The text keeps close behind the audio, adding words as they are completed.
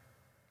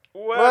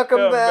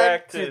Welcome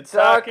back to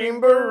Talking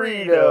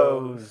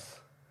Burritos,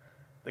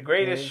 the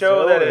greatest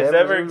show that has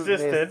ever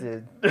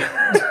existed.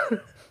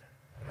 It's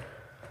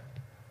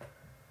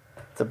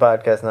a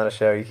podcast, not a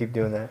show. You keep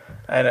doing that.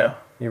 I know,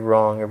 You're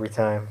wrong every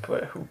time.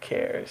 but who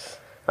cares?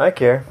 I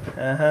care.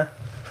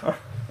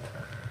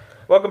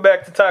 Welcome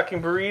back to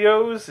Talking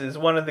Burritos is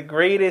one of the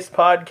greatest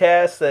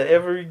podcasts that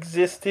ever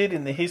existed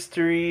in the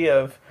history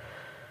of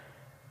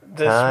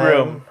this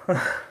room.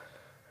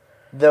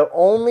 The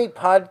only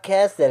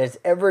podcast that has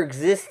ever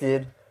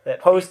existed That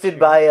posted features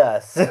by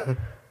us.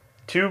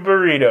 2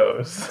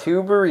 burritos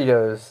 2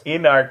 burritos.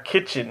 in our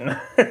kitchen.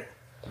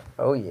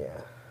 Oh,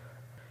 yeah.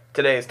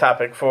 Today's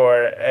topic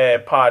for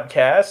a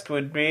podcast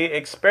would be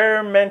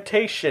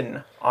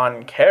experimentation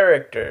on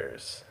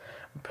characters.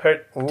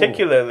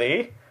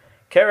 Particularly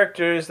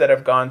characters that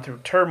have gone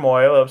through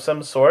turmoil of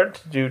some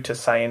sort due to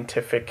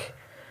scientific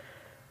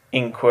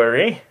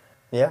inquiry.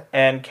 Yeah.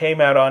 And came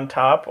out on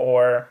top,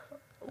 or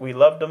we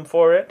loved them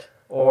for it.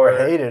 Or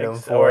hated them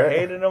for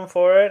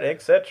it.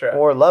 Etc.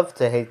 Or love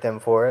to hate them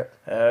for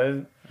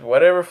it.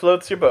 Whatever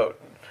floats your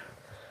boat.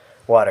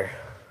 Water.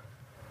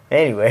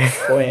 Anyway.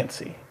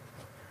 Buoyancy.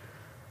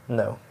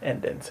 No.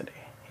 And density.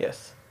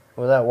 Yes.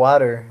 Without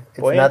water, it's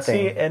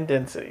Buoyancy nothing. and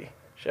density.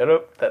 Shut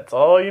up. That's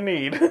all you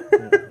need.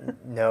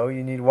 No,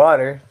 you need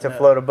water to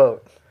float a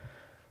boat.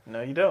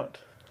 No, you don't.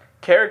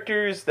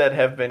 Characters that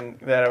have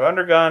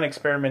undergone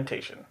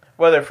experimentation,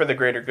 whether for the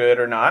greater good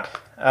or not,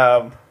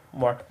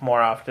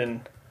 more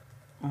often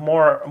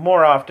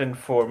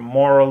for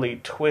morally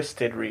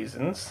twisted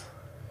reasons.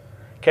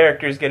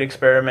 Characters get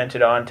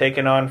experimented on,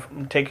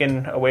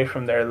 taken away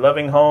from their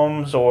loving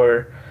homes,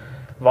 or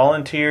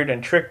volunteered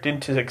and tricked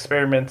into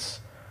experiments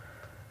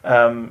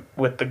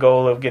with the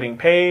goal of getting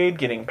paid,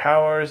 getting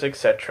powers,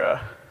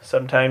 etc.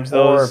 Sometimes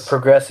those... Or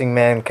progressing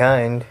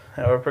mankind.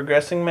 Or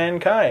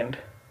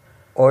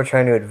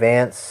trying to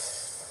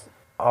advance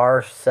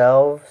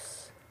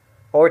ourselves.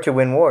 Or to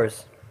win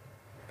wars.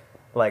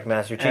 Like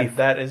Master Chief. And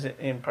that is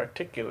in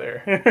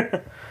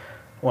particular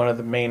one of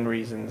the main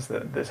reasons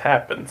that this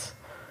happens.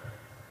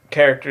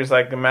 Characters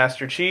like the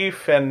Master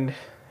Chief and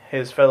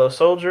his fellow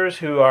soldiers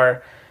who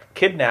are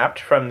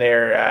kidnapped from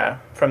their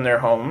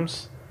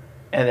homes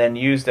and then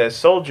used as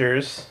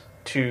soldiers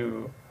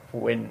to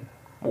win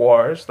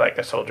wars, like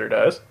a soldier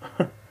does.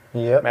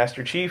 Yep.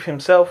 Master Chief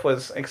himself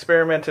was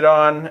experimented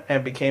on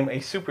and became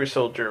a super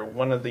soldier,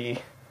 one of the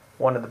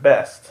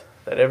best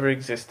that ever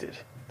existed,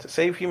 to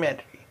save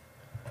humanity.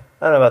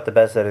 I don't know about the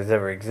best that has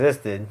ever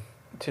existed.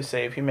 To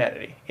save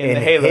humanity in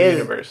the Halo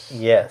universe.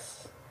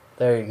 Yes.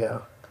 There you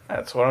go.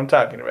 That's what I'm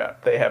talking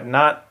about. They have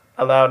not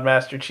allowed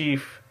Master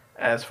Chief,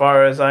 as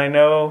far as I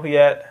know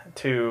yet,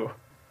 to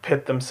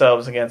pit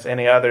themselves against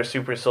any other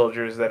super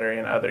soldiers that are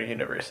in other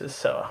universes.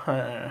 So,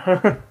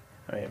 I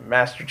mean,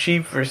 Master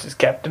Chief versus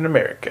Captain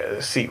America.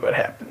 Let's see what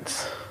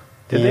happens.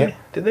 Did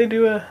they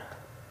do a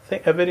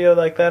video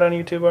like that on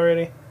YouTube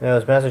already? No,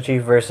 it's Master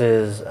Chief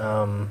versus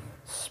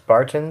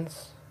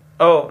Spartans.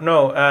 Oh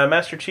no,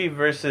 Master Chief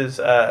versus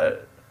I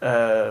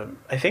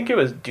think it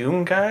was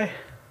Doom Guy.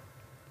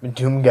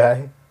 Doom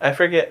Guy. I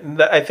forget.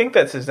 I think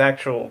that's his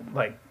actual,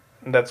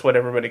 that's what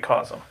everybody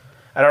calls him.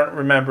 I don't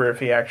remember if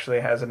he actually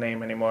has a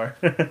name anymore.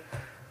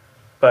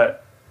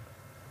 But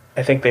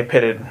I think they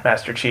pitted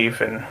Master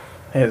Chief and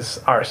his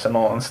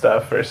arsenal and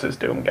stuff versus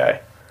Doom Guy.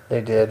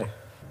 They did.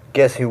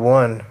 Guess who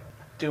won?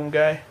 Doom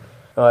Guy?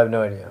 Oh, I have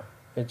no idea.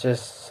 It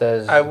just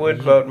says... I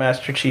would vote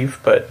Master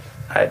Chief, but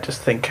I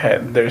just think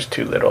there's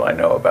too little I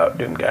know about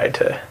Doom Guy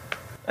to...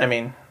 I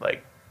mean,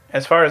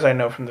 as far as I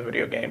know from the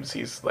video games,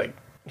 he's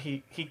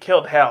he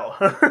killed hell.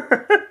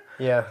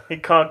 Yeah. He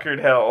conquered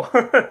hell.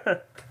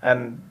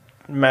 And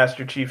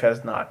Master Chief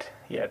has not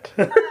yet.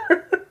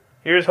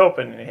 Here's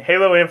hoping.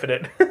 Halo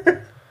Infinite.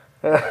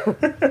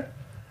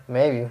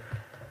 Maybe.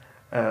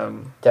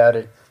 Doubt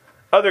it.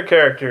 Other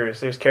characters.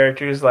 There's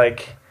characters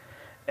like,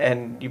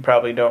 and you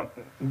probably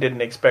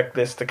didn't expect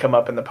this to come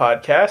up in the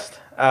podcast.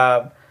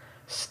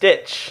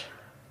 Stitch.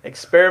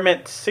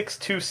 Experiment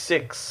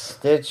 626.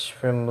 Stitch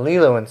from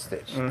Lilo and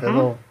Stitch. Mm-hmm. The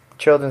little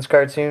children's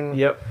cartoon.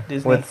 Yep.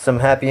 Disney. With some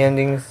happy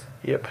endings.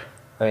 Yep.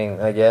 I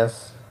mean, I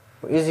guess.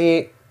 Is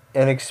he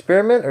an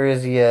experiment or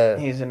is he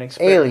He's an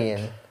experiment.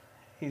 Alien?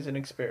 He's an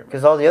experiment.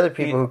 Because all the other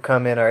people who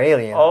come in are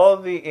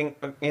aliens.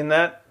 In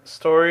that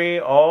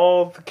story,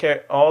 all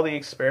the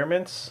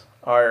experiments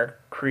are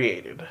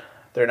created.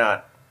 They're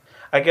not.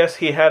 I guess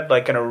he had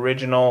an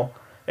original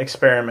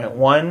experiment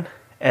 1,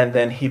 and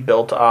then he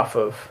built off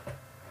of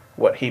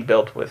what he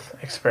built with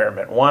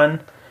experiment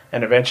 1,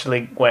 and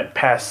eventually went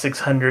past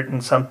 600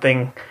 and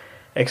something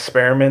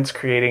experiments,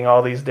 creating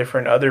all these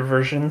different other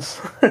versions.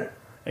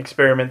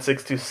 Experiment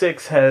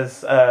 626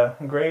 has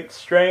great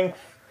strength,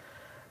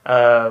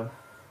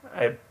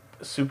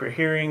 super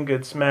hearing,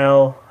 good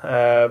smell,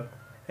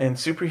 and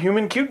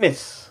superhuman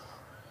cuteness.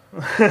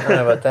 I don't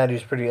know about that.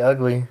 He's pretty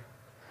ugly.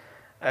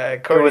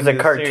 It was a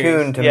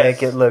cartoon to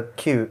make it look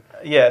cute.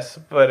 Yes,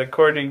 but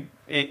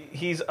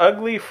he's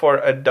ugly for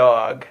a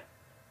dog,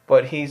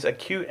 but he's a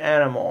cute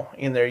animal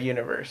in their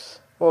universe.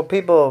 Well,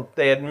 people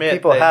admit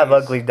people that have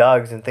he's- ugly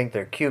dogs and think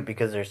they're cute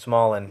because they're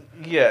small and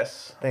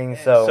Yes. things.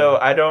 So, So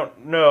I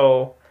don't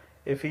know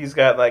if he's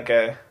got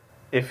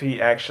if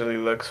he actually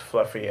looks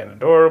fluffy and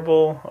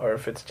adorable, or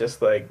if it's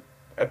just like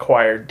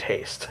acquired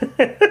taste.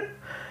 But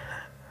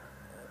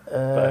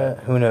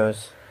who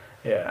knows?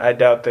 yeah, I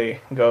doubt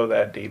they go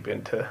that deep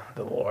into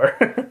the lore.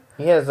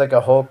 He has like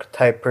a Hulk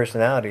type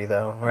personality,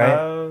 though,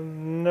 right?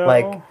 No.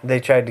 Like they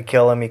tried to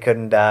kill him, he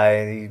couldn't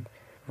die. He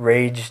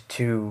raged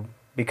to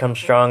become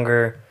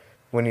stronger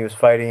when he was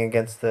fighting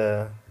against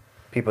the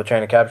people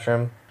trying to capture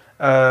him.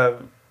 I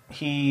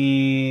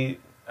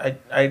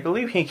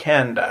believe he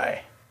can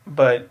die,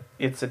 but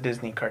it's a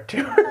Disney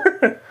cartoon.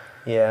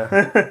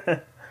 Yeah.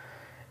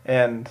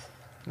 And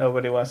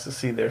nobody wants to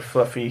see their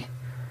fluffy,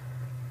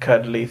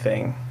 cuddly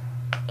thing.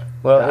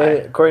 Well, die.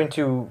 according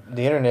to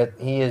the internet,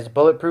 he is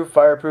bulletproof,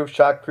 fireproof,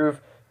 shockproof,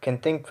 can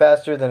think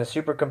faster than a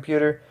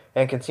supercomputer,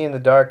 and can see in the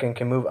dark and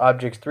can move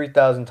objects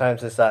 3,000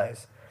 times his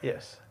size.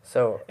 Yes.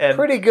 So, And-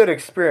 pretty good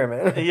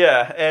experiment.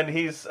 Yeah, and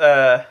he's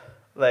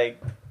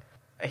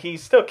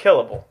he's still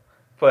killable,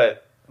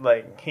 but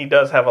he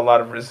does have a lot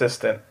of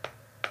resistance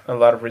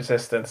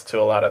to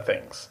a lot of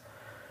things.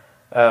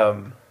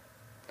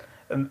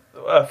 And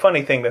a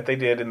funny thing that they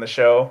did in the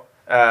show,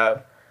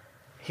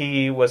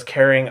 he was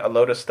carrying a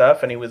load of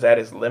stuff and he was at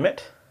his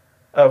limit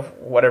of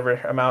whatever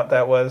amount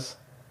that was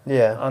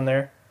Yeah. on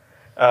there.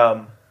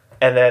 And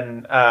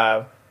then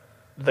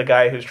the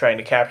guy who's trying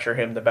to capture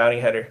him, the bounty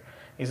hunter,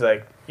 he's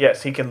like,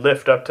 yes, he can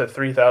lift up to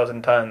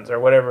 3,000 tons or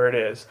whatever it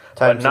is.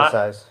 Times but not, his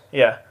size.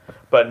 Yeah,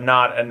 but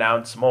not an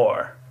ounce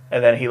more.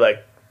 And then he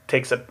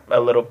takes a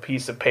little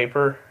piece of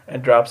paper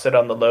and drops it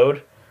on the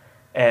load,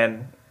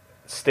 and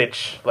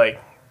Stitch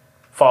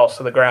falls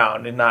to the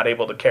ground and not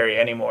able to carry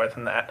any more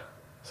than that.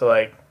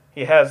 So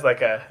he has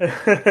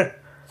a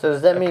So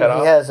does that mean he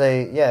cutoff? has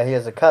he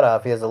has a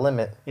cutoff, he has a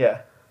limit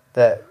yeah.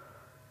 that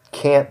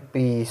can't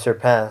be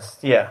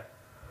surpassed? Yeah.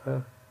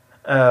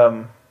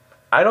 Huh.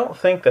 I don't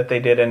think that they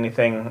did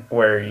anything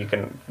where you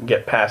can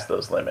get past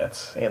those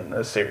limits in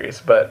the series,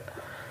 but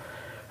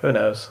who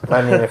knows?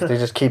 I mean, if they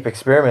just keep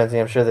experimenting,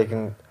 I'm sure they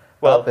can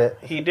Well, up it.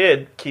 he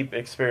did keep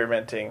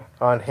experimenting.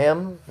 On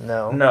him?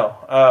 No. No,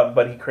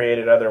 but he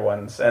created other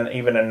ones, and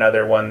even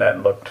another one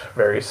that looked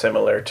very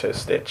similar to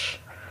Stitch.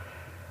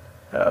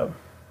 And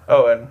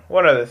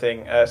one other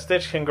thing,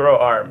 Stitch can grow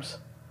arms.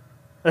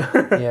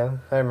 Yeah,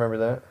 I remember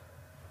that.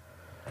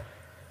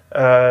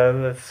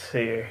 Let's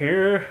see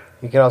here.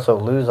 You can also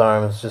lose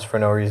arms just for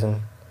no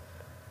reason.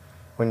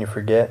 When you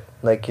forget.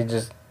 They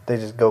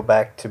just go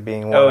back to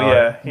being one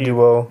arm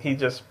duo. He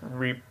just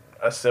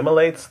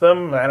assimilates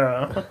them. I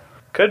don't know.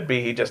 Could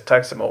be he just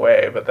tucks them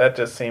away, but that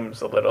just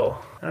seems a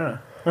little. I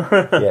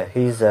don't know. Yeah,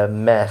 he's a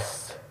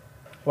mess.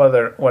 What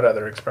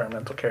other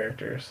experimental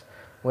characters?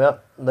 Well,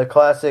 the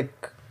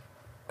classic,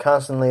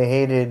 constantly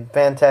hated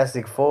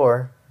Fantastic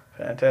Four.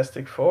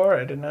 Fantastic Four.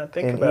 I did not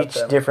think In about each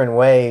them. different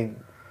way,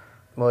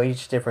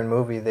 each different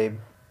movie, they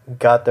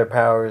got their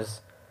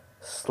powers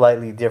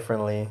slightly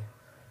differently.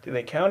 Do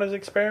they count as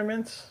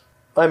experiments?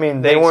 I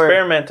mean, They weren't.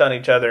 experiment on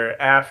each other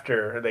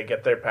after they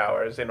get their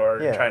powers in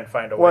order to try and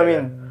find a way. Well, I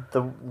mean,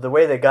 the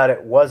way they got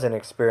it was an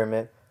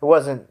experiment. It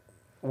wasn't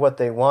what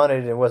they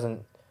wanted. It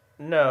wasn't.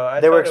 No,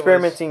 They were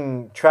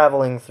experimenting,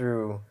 traveling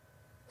through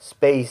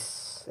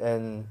space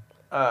and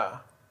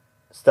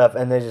stuff,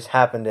 and they just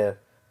happened to.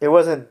 It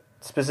wasn't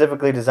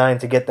specifically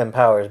designed to get them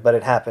powers, but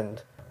it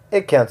happened.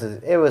 It counts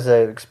as it was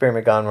an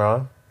experiment gone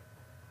wrong,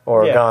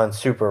 or gone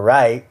super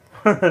right.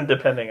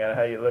 depending on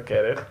how you look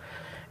at it.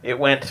 It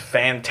went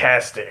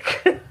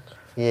fantastic.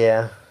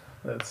 Yeah,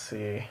 Let's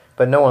see.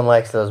 but no one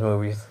likes those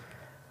movies.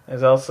 There's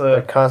They're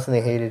also.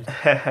 constantly hated.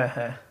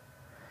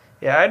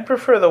 Yeah, I'd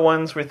prefer the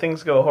ones where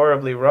things go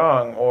horribly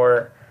wrong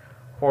or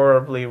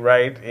horribly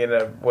right in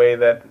a way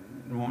that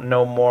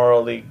no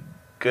morally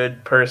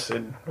good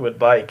person would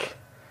like.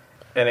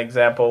 An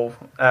example,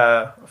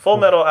 Full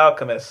Metal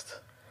Alchemist.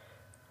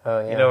 Oh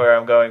yeah, You know where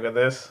I'm going with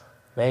this?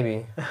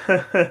 maybe.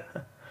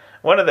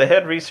 One of the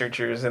head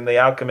researchers in the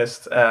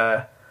Alchemist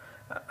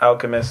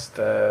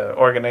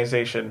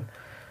organization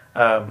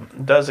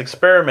does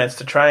experiments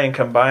to try and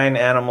combine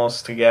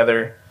animals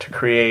together to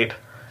create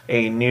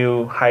a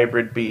new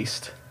hybrid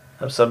beast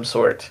of some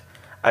sort.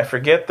 I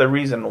forget the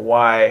reason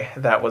why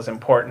that was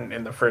important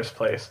in the first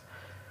place,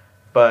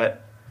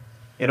 but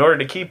in order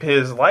to keep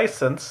his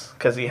license,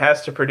 because he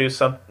has to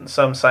produce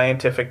some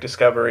scientific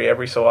discovery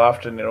every so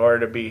often in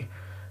order to be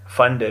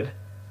funded,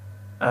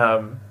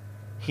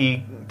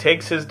 he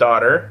takes his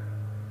daughter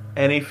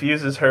and he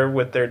fuses her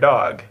with their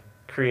dog,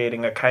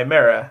 creating a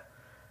chimera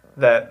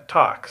that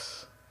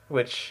talks.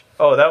 Which,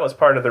 that was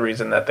part of the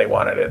reason that they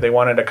wanted it. They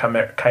wanted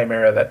a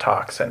chimera that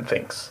talks and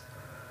thinks.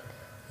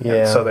 Yeah.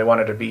 And so they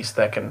wanted a beast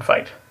that can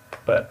fight.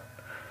 But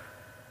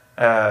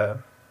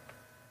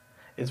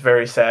it's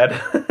very sad.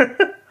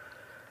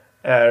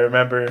 I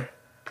remember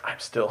I'm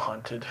still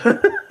haunted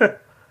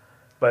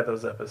by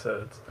those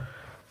episodes.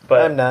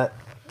 But I'm not.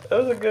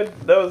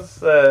 that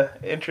was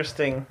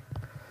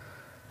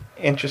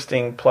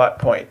interesting plot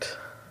point.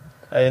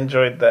 I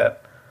enjoyed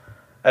that.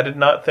 I did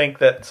not think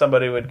that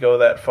somebody would go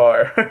that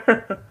far.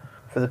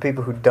 For the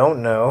people who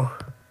don't know,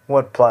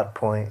 what plot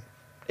point?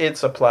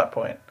 It's a plot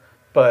point.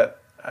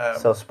 But...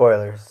 so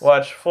spoilers.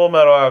 Watch Full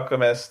Metal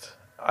Alchemist,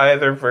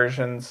 either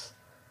versions,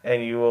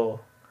 and you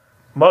will...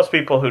 Most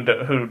people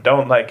who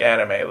don't like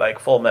anime like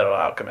Full Metal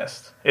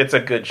Alchemist. It's a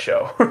good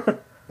show.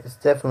 It's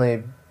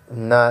definitely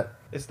not...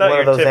 It's not one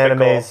your of those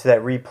typical... animes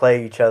that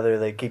replay each other.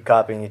 They keep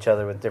copying each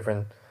other with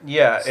different...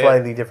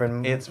 slightly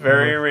different... It's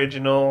very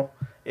original.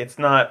 It's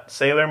not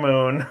Sailor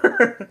Moon.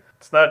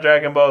 It's not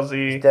Dragon Ball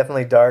Z. It's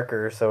definitely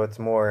darker, so it's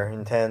more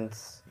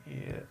intense.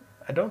 Yeah,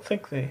 I don't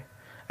think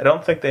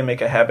they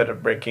make a habit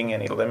of breaking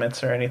any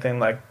limits or anything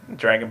like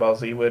Dragon Ball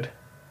Z would.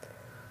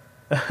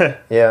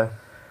 Yeah.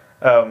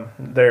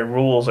 Their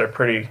rules are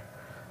pretty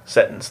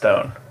set in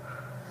stone.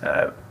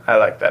 I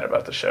like that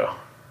about the show.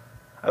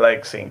 I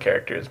like seeing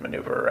characters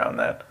maneuver around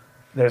that.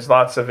 There's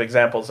lots of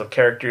examples of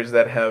characters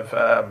that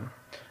have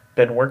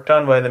been worked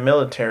on by the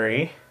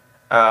military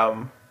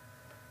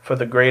for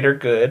the greater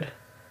good,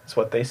 is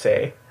what they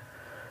say.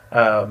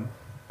 I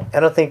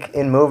don't think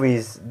in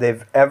movies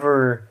they've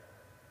ever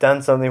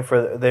done something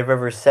they've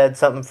ever said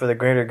something for the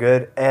greater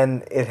good,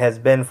 and it has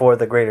been for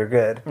the greater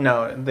good.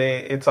 No,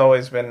 it's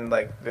always been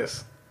like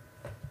this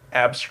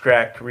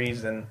abstract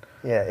reason.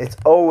 Yeah, it's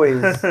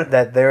always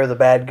that they're the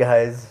bad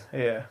guys.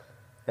 Yeah.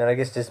 And I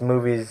guess just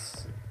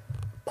movies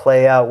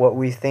play out what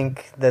we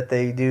think that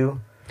they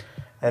do,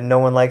 and no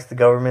one likes the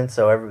government,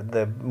 so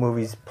the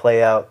movies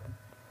play out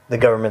the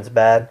government's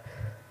bad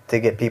to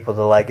get people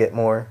to like it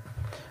more.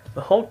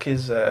 The Hulk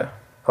is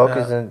Hulk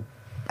is an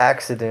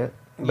accident,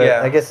 but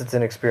yeah. I guess it's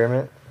an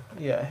experiment.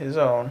 Yeah, his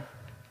own.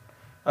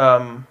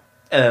 And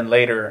then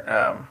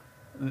later,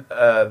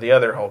 the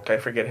other Hulk, I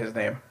forget his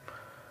name.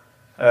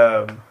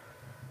 Hulk.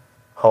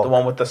 The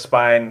one with the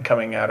spine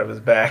coming out of his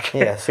back.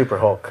 Yeah, Super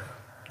Hulk.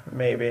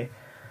 Maybe.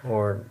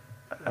 Or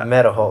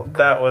Meta Hulk.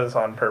 That was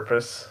on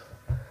purpose.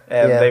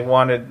 And they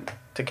wanted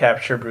to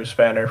capture Bruce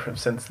Banner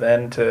since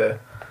then to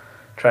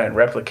try and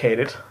replicate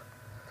it.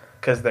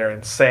 Because they're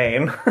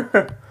insane.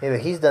 Yeah,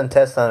 but he's done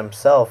tests on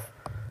himself.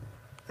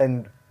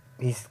 And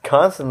he's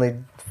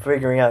constantly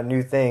figuring out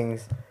new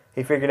things.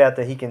 He figured out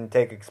that he can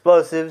take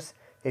explosives.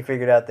 He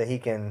figured out that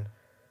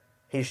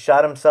he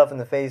shot himself in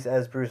the face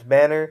as Bruce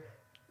Banner.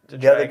 To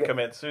try and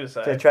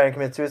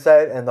commit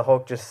suicide. And the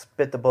Hulk just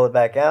spit the bullet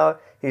back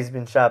out. He's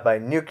been shot by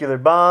nuclear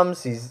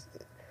bombs.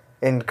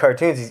 In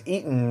cartoons, he's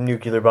eaten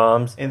nuclear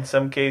bombs. In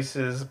some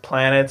cases,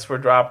 planets were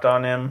dropped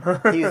on him.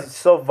 He's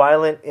so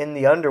violent in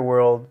the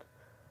underworld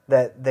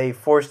that they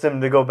forced him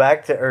to go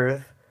back to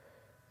Earth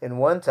in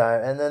one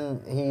time. And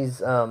then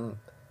he's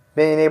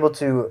being able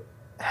to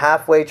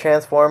halfway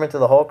transform into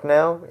the Hulk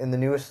now in the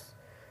newest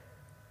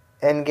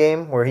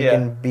Endgame, where he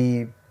can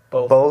be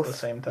both at the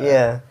same time.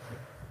 Yeah.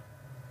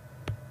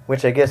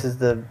 Which I guess is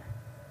the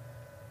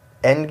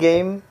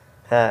Endgame.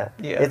 Yeah.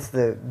 It's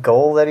the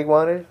goal that he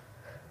wanted.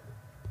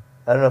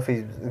 I don't know if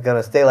he's going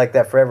to stay like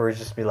that forever or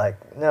just be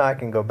like, no, I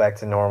can go back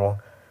to normal.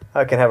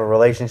 I can have a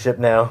relationship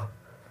now.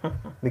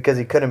 Because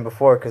he couldn't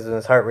before, because when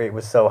his heart rate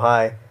was so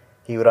high,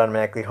 he would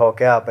automatically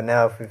Hulk out. But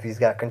now if he's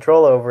got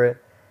control over it,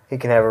 he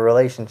can have a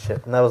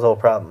relationship. And that was the whole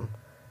problem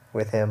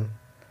with him.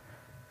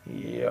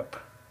 Yep.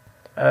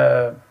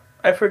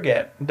 I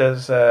forget.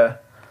 Does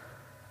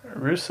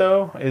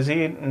Russo, is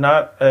he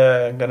not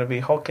going to be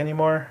Hulk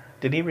anymore?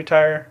 Did he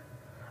retire?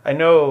 I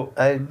know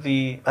I don't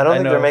think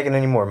they're making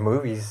any more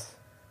movies.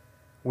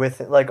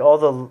 With like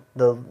all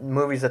the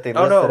movies that they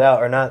listed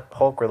out are not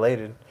Hulk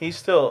related. He's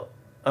still...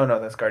 Oh no,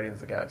 that's Guardians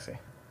of the Galaxy.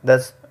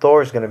 That's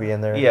Thor's going to be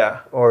in there.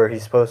 Yeah. Or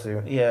he's supposed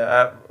to.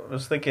 Yeah, I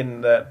was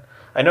thinking that...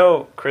 I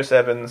know Chris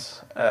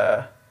Evans...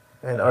 and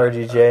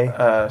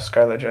RGJ.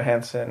 Scarlett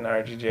Johansson,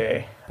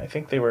 RGJ. I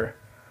think they were...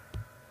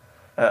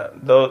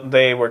 though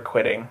they were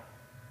quitting.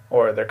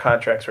 Or their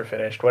contracts were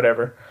finished,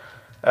 whatever.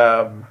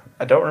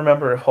 I don't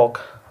remember if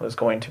Hulk was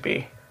going to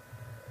be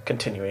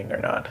continuing or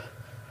not.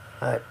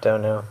 I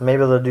don't know.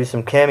 Maybe they'll do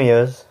some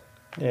cameos.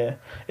 Yeah.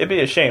 It'd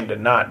be a shame to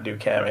not do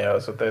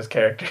cameos with those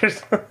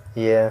characters.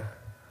 Yeah.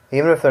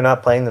 Even if they're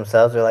not playing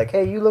themselves, they're like,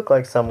 hey, you look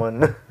like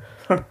someone.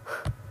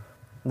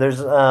 There's,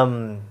 you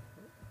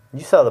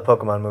saw the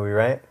Pokemon movie,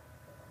 right?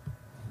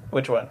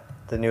 Which one?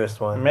 The newest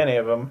one. Many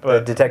of them,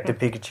 but... Detective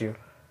Pikachu.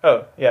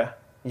 Oh, yeah.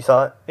 You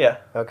saw it? Yeah.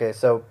 Okay,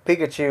 so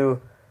Pikachu...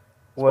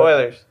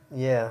 Spoilers.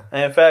 Yeah.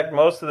 And in fact,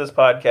 most of this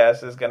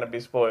podcast is going to be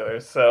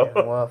spoilers, so...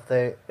 Yeah, well,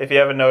 if you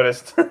haven't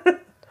noticed...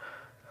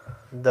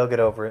 They'll get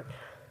over it.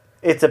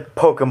 It's a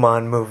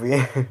Pokemon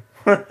movie.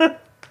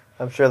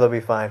 I'm sure they'll be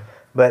fine.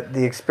 But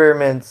the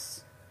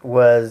experiments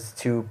was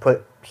to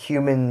put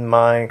human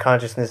mind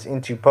consciousness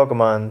into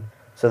Pokemon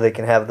so they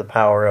can have the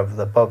power of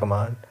the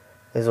Pokemon,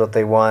 is what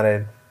they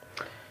wanted.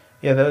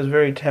 Yeah, that was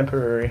very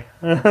temporary.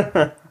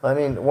 I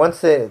mean,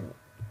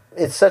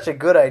 it's such a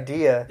good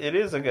idea. It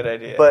is a good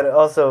idea. But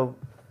also,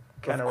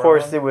 Kinda of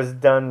course, wrong. it was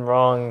done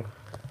wrong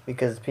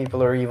because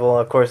people are evil.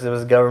 Of course, it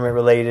was government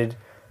related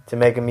to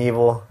make them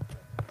evil.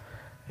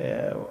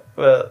 Yeah,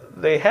 well,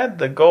 they had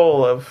the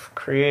goal of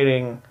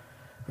creating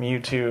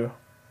Mewtwo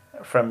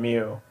from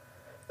Mew.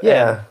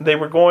 Yeah. And they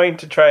were going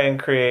to try and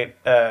create,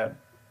 or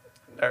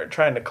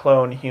trying to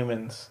clone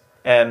humans.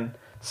 And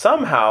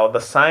somehow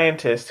the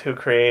scientist who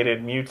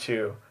created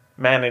Mewtwo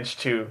managed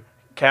to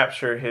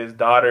capture his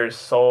daughter's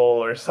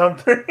soul or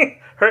something,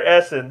 her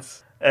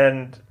essence,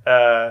 and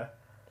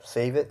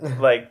save it.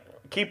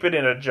 Like keep it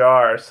in a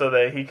jar so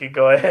that he could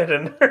go ahead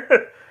and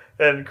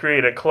and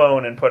create a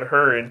clone and put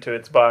her into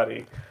its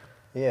body.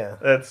 Yeah.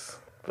 That's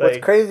what's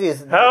crazy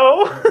is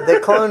how they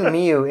cloned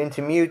Mew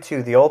into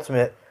Mewtwo, the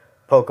ultimate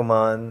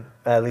Pokemon,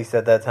 at least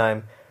at that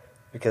time,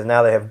 because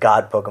now they have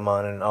God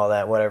Pokemon and all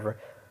that, whatever.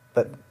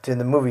 But in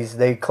the movies,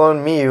 they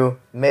cloned Mew,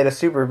 made a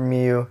Super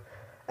Mew,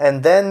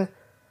 and then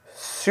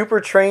super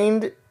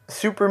trained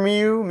Super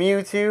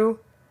Mewtwo.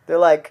 They're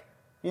like,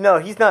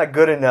 he's not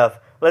good enough.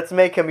 Let's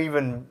make him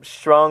even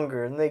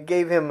stronger. And they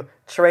gave him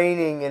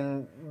training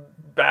and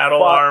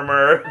battle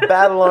armor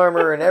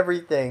and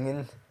everything.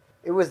 And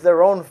it was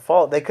their own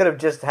fault. They could have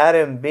just had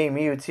him being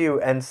Mewtwo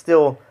and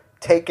still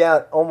take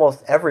out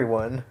almost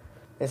everyone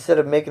instead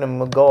of making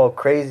him go all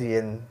crazy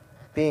and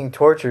being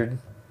tortured.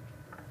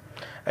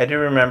 I do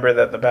remember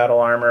that the battle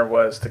armor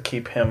was to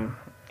keep him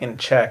in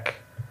check.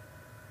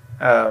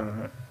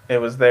 It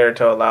was there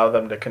to allow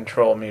them to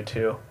control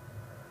Mewtwo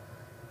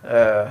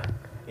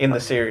in the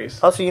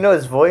series. Also,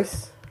 his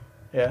voice?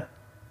 Yeah.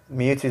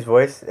 Mewtwo's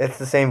voice? It's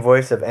the same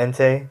voice of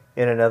Entei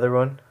in another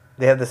one.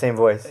 They have the same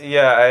voice.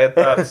 Yeah, I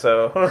thought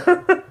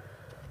so.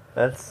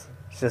 That's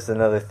just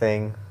another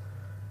thing.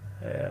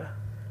 Yeah.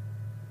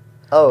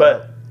 Oh.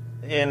 But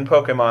in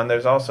Pokemon,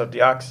 there's also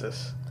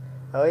Deoxys.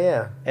 Oh,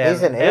 yeah.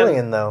 He's an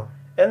alien, though.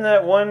 And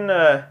that one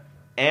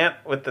ant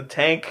with the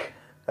tank.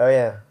 Oh,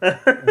 yeah.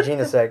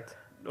 Genesect.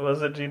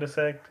 Was it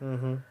Genesect?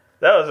 Mm-hmm.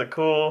 That was a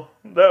cool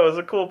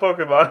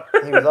Pokemon.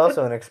 He was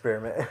also an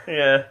experiment.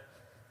 Yeah.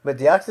 But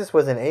Deoxys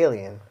was an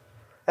alien.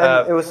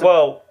 And it was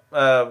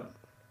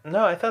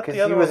no, I thought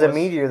the other he was a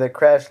meteor that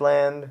crashed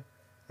land.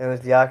 And it was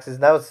Deoxys.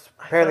 That was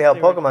apparently how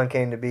Pokemon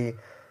came to be,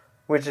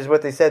 which is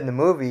what they said in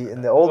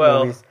the old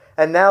movies.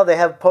 And now they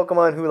have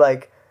Pokemon who,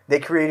 like,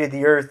 they created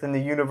the Earth and the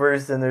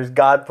universe, and there's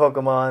God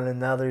Pokemon, and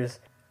now they're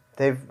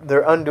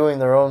undoing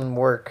their own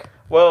work.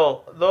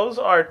 Well, those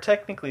are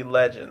technically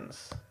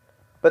legends.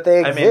 But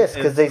they exist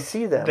because they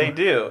see them. They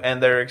do,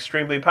 and they're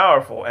extremely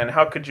powerful. And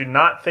how could you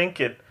not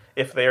think it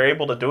if they're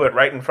able to do it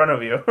right in front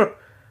of you?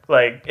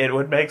 Like, it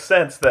would make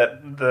sense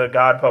that the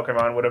God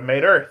Pokemon would have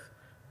made Earth.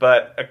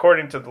 But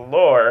according to the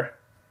lore,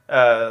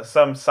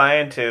 some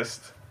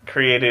scientist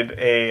created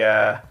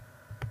a,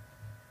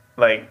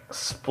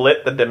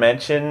 split the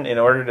dimension in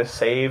order to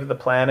save the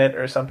planet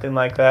or something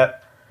like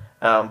that.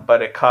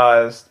 But it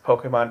caused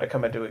Pokemon to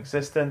come into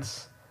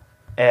existence.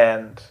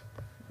 And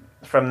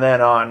from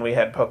then on, we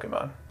had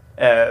Pokemon.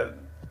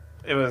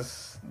 It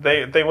was...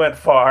 They went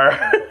far.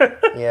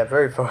 Yeah,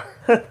 very far.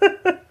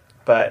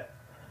 But...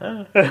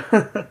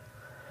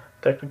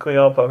 technically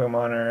all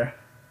Pokemon are,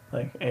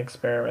 like,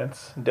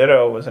 experiments.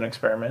 Ditto was an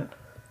experiment.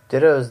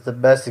 Ditto is the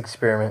best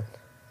experiment.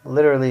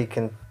 Literally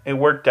can... It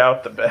worked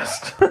out the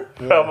best,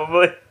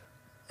 probably.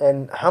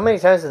 And how many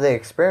times did they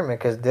experiment?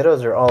 Because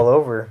Dittos are all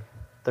over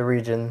the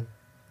region.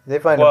 They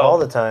find them all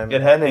the time.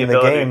 It has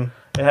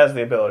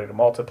the ability to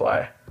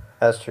multiply.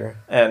 That's true.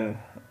 And,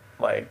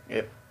 like,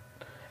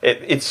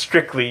 it's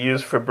strictly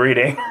used for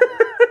breeding.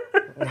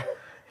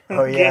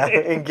 Oh, yeah?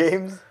 In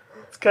games?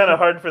 It's kind of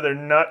hard for there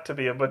not to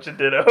be a bunch of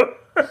Ditto.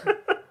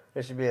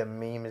 There should be a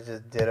meme. It's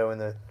just Ditto in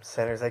the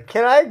center. It's like,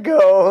 can I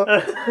go?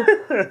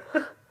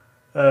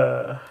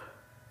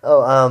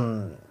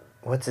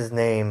 What's his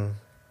name?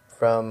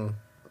 From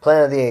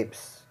Planet of the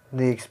Apes.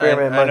 The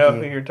experiment monkey. I know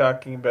who you're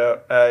talking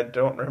about. I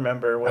don't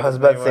remember what I was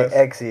about to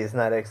say Exy. It's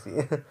not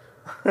Exy.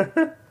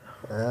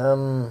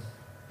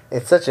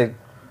 It's such a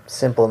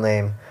simple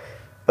name.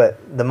 But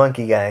the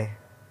monkey guy.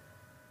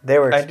 They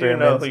were experiments. I do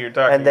know who you're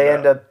talking about. And they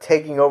end up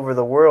taking over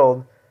the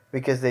world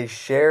because they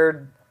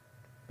shared...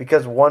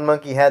 Because one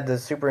monkey had the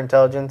super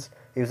intelligence,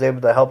 he was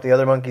able to help the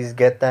other monkeys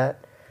get that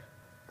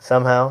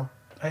somehow.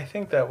 I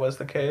think that was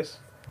the case.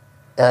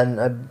 And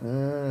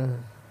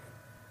then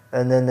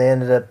they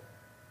ended up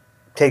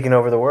taking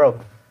over the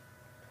world.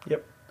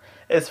 Yep.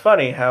 It's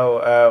funny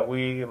how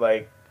we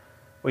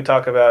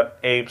talk about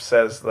apes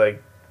as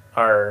like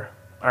our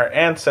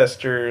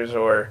ancestors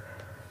or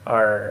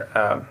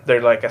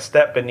they're like a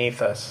step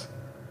beneath us.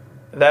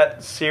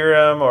 That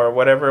serum or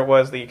whatever it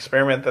was, the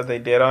experiment that they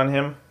did on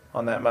him,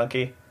 on that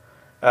monkey,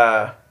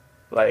 it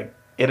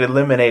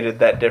eliminated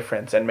that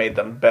difference and made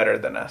them better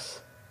than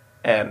us.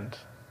 And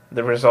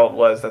the result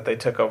was that they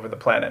took over the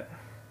planet.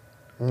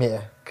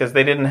 Yeah. Because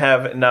they didn't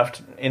have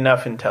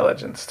enough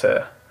intelligence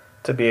to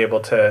be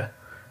able to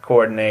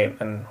coordinate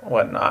and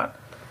whatnot.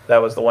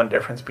 That was the one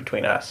difference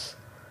between us.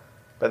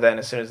 But then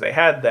as soon as they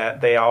had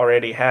that, they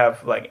already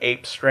have like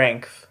ape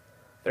strength.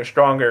 They're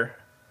stronger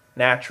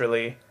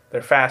naturally.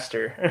 They're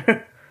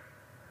faster.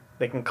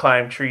 They can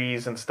climb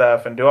trees and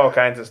stuff and do all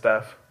kinds of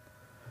stuff.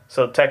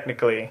 So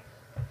technically,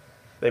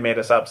 they made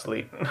us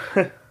obsolete.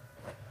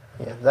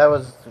 Yeah, that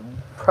was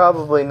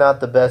probably not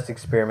the best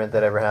experiment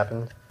that ever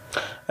happened.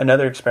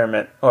 Another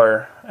experiment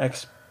or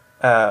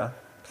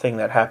thing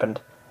that happened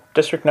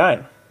District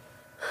 9.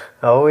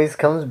 Always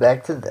comes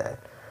back to that.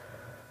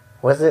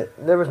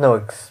 There was no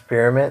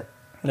experiment?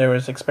 There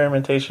was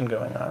experimentation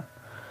going on.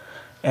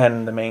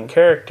 And the main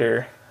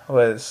character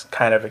was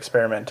kind of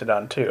experimented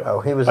on too.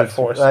 Oh, he was by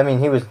force.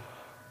 he was...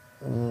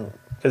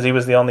 Because he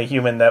was the only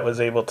human that was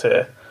able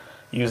to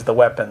use the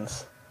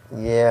weapons.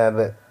 Yeah,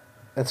 but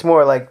it's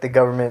more like the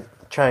government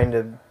trying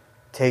to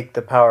take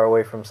the power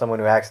away from someone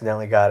who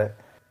accidentally got it.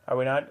 Are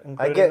we not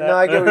including that? No,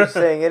 I get what you're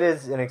saying. It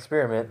is an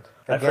experiment.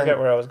 Again, I forget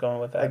where I was going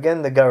with that.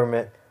 Again, the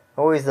government.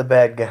 Always the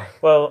bad guy.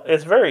 Well,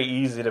 it's very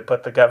easy to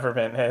put the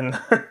government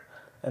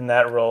in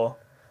that role.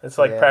 It's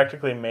like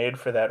practically made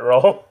for that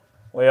role.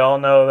 We all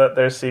know that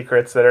there's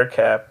secrets that are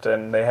kept,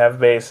 and they have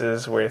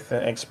bases where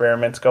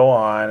experiments go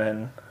on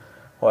and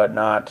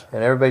whatnot.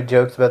 And everybody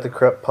jokes about the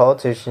corrupt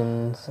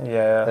politicians.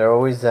 Yeah. They're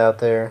always out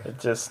there.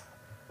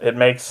 It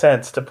makes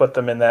sense to put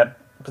them in that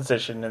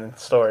position in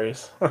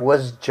stories.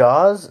 Was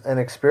Jaws an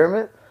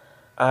experiment?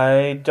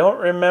 I don't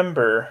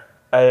remember.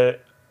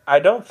 I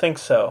don't think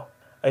so.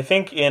 I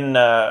think in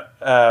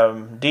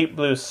Deep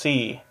Blue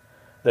Sea,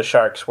 the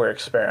sharks were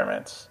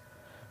experiments.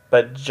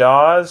 But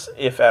Jaws,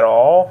 if at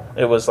all,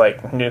 it was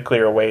like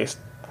nuclear waste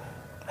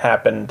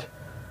happened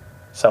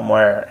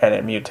somewhere and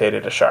it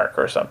mutated a shark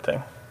or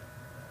something.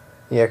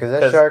 Yeah, because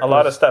that shark. A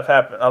lot of stuff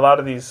happened. A lot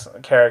of these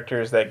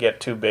characters that get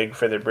too big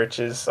for their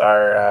britches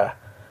are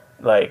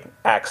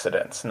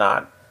accidents,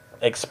 not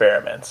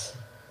experiments.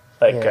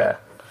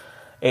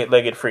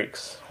 Eight-legged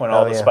freaks when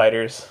all the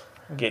spiders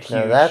get huge.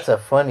 Now that's a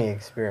funny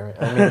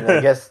experiment. I mean,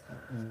 I guess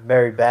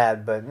very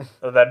bad, but...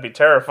 Oh, that'd be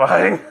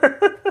terrifying.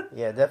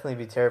 Yeah, definitely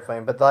be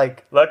terrifying, but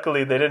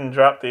luckily, they didn't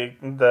drop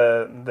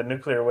the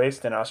nuclear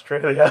waste in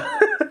Australia.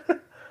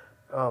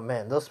 Oh,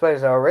 man, those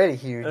spiders are already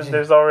huge.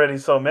 There's already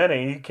so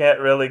many. You can't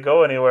really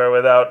go anywhere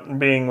without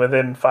being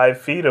within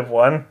 5 feet of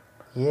one.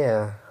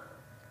 Yeah.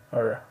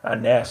 Or a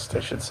nest,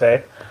 I should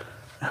say.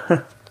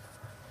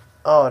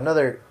 Oh,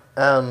 another...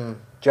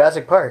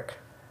 Jurassic Park.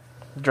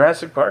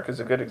 Jurassic Park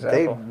is a good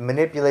example. They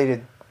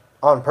manipulated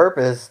on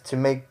purpose to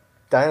make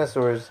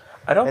dinosaurs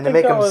to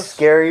make them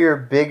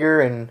scarier,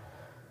 bigger, and...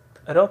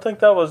 I don't think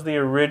that was the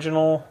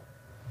original,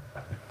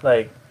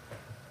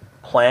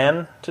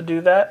 plan to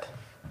do that,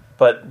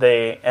 but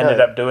they ended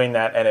up doing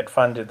that, and it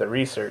funded the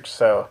research,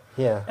 so...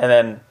 Yeah. And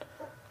then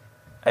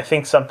I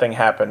think something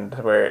happened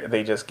where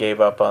they just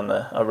gave up on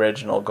the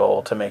original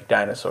goal to make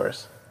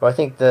dinosaurs. Well, I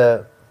think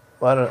they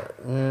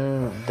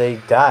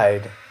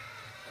died.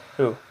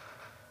 Who?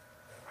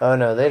 Oh,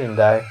 no, they didn't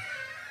die.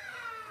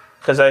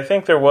 Because I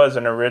think there was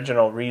an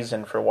original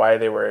reason for why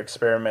they were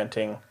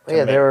experimenting.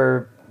 They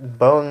were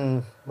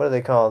what are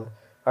they called?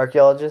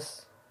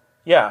 Archaeologists?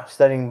 Yeah.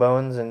 Studying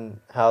bones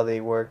and how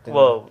they worked.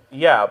 Well,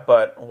 yeah,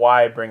 but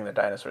why bring the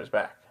dinosaurs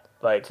back?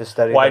 To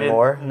study them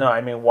more? No,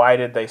 I mean, why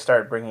did they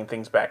start bringing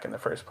things back in the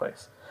first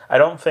place? I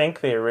don't think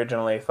they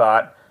originally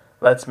thought,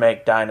 let's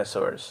make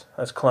dinosaurs.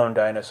 Let's clone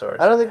dinosaurs.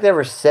 I don't think they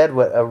ever said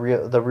what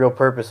the real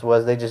purpose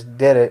was. They just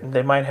did it.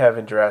 They might have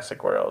in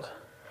Jurassic World.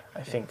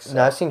 I think so.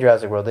 No, I've seen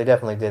Jurassic World. They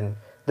definitely didn't.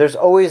 There's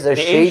always a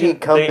shady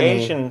company. The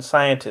Asian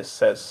scientist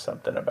says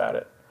something about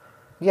it.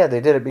 Yeah,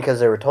 they did it because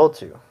they were told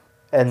to.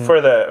 And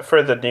for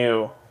the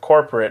new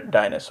corporate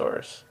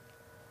dinosaurs,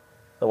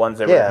 the ones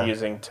they were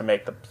using to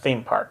make the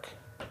theme park.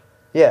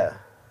 Yeah.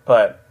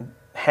 But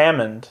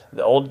Hammond,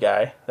 the old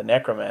guy, the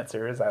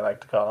necromancer, as I like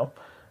to call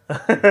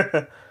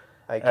him,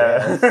 I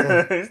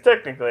guess. He's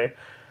technically...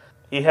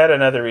 He had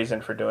another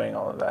reason for doing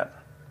all of that.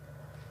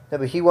 No,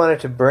 but he wanted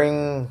to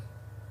bring...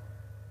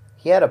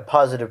 He had a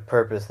positive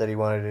purpose that he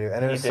wanted to do.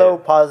 And it was so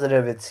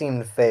positive it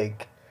seemed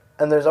fake.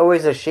 And there's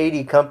always a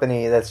shady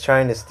company that's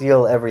trying to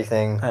steal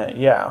everything.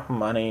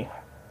 Money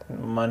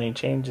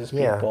changes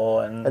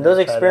people. And those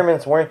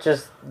experiments weren't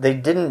just... They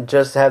didn't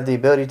just have the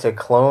ability to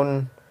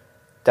clone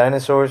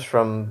dinosaurs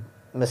from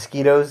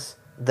mosquitoes.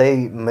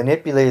 They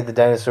manipulated the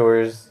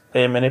dinosaurs.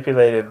 They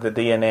manipulated the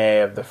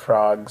DNA of the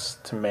frogs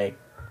to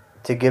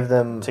give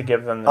them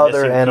the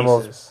other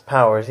animals' pieces.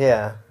 Powers,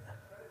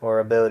 or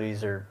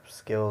abilities, or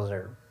skills,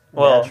 or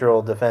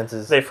natural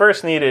defenses. They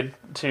first needed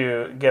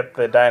to get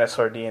the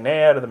dinosaur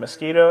DNA out of the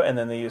mosquito, and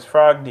then they used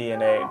frog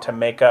DNA to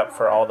make up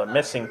for all the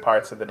missing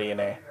parts of the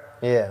DNA.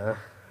 Yeah.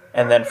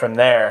 And then from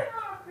there,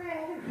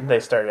 they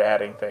started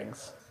adding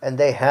things. And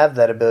they have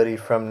that ability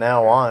from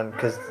now on,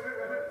 because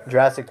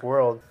Jurassic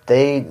World,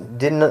 they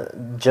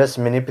didn't just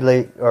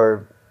manipulate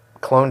or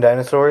clone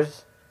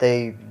dinosaurs.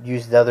 They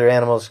used other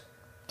animals'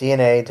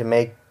 DNA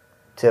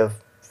to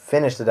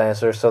finish the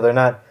dinosaurs, so they're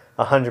not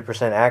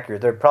 100%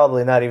 accurate. They're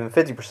probably not even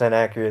 50%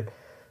 accurate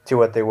to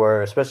what they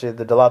were, especially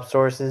the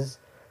Dilophosaurus.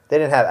 They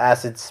didn't have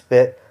acid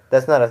spit.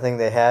 That's not a thing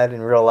they had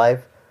in real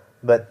life,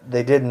 but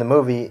they did in the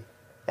movie.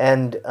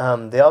 And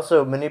they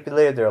also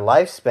manipulated their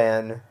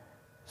lifespan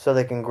so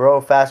they can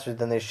grow faster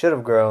than they should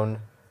have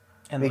grown.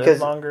 And live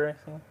longer, I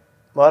think?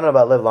 Well, I don't know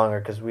about live longer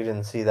because we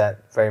didn't see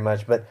that very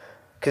much, but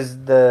because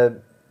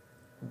the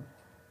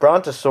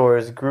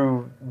brontosaurs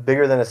grew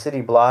bigger than a city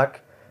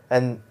block,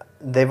 and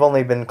they've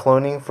only been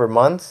cloning for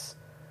months.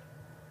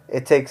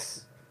 It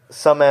takes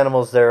some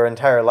animals their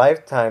entire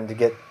lifetime to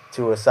get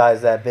to a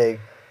size that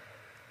big.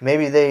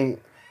 maybe they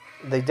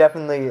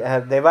definitely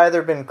have. They've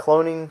either been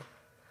cloning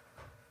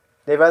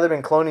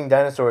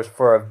dinosaurs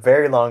for a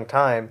very long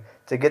time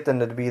to get them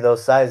to be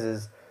those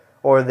sizes,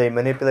 or they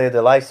manipulated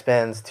their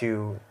lifespans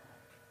to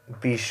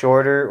be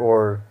shorter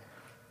or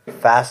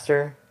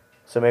faster.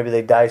 So maybe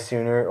they die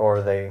sooner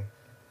or they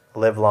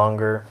live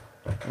longer,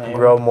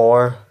 grow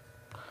more.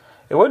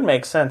 It would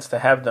make sense to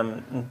have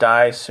them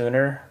die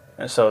sooner,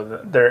 and so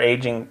their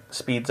aging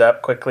speeds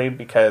up quickly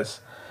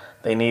because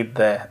they need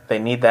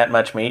that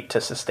much meat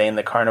to sustain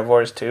the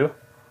carnivores too.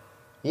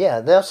 Yeah,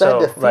 they also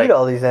had to feed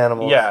all these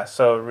animals. Yeah,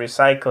 so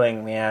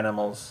recycling the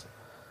animals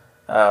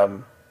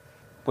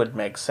would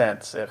make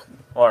sense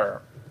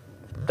or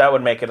that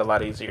would make it a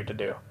lot easier to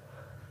do.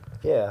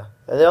 Yeah.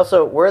 And they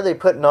also, where are they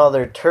putting all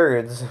their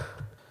turds?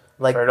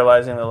 Like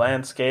fertilizing the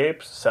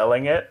landscape,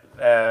 selling it,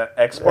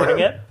 exporting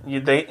it.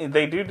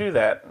 They do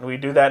that. We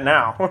do that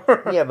now.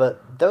 Yeah,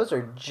 but those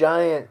are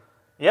giant.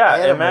 Yeah,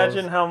 animals.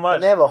 Imagine how much.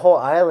 And they have a whole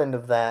island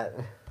of that.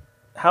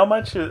 How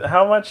much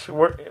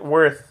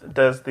worth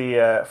does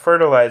the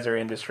fertilizer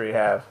industry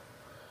have?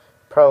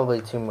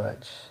 Probably too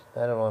much.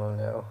 I don't want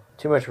to know.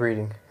 Too much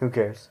reading. Who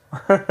cares?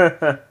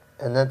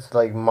 And that's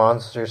like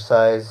monster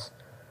size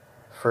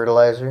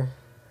fertilizer.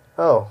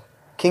 Oh,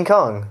 King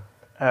Kong.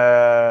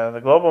 The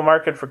global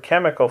market for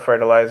chemical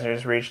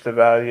fertilizers reached a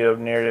value of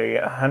nearly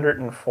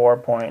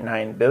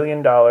 $104.9 billion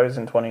in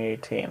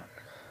 2018.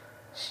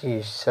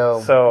 Sheesh,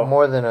 so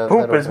more than a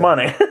poop is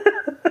money.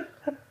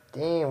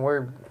 Damn,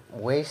 we're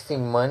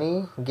wasting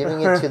money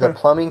giving it to the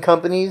plumbing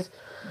companies.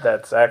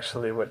 That's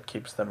actually what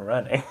keeps them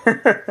running.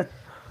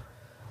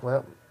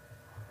 Well,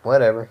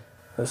 whatever.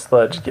 The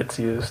sludge gets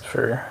used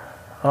for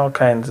all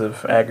kinds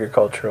of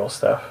agricultural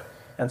stuff,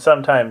 and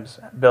sometimes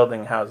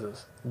building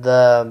houses.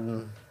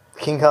 The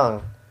King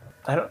Kong.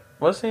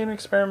 Was he an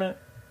experiment?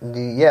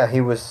 Yeah,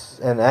 he was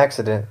an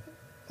accident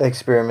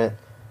experiment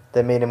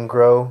that made him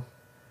grow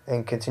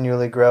and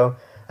continually grow.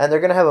 And they're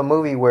going to have a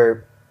movie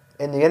where,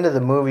 in the end of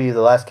the movie,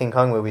 the last King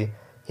Kong movie,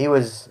 he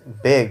was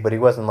big, but he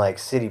wasn't like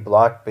city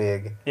block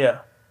big. Yeah.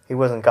 He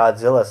wasn't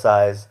Godzilla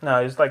size.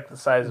 No, he's like the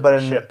size of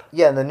a ship.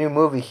 Yeah, in the new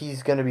movie,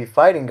 he's going to be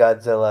fighting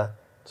Godzilla.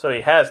 So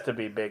he has to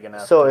be big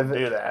enough to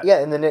do that. Yeah,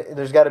 and then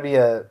there's got to be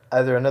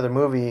either another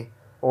movie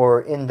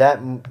or in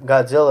that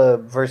Godzilla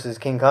versus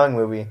King Kong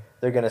movie,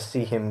 they're going to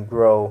see him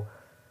grow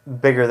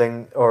bigger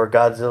than or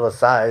Godzilla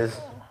size.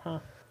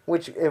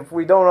 Which, if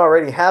we don't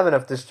already have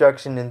enough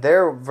destruction in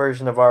their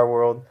version of our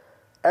world,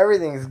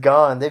 everything's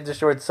gone. They've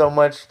destroyed so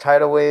much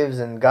tidal waves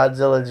and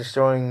Godzilla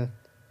destroying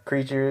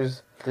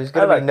creatures. There's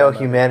going to be no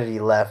humanity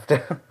left.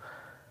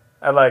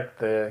 I like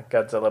the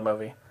Godzilla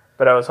movie,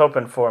 but I was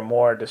hoping for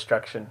more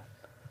destruction.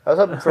 I was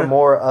hoping for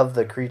more of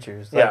the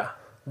creatures. Like, yeah.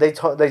 They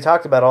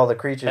talked about all the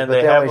creatures, and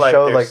but they only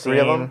showed like 3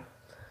 of them.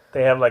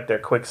 They have like their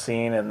quick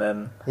scene and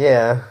then...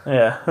 Yeah.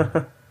 Yeah.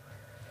 Of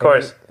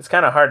course, it's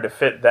kind of hard to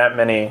fit that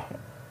many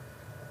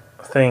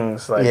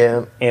things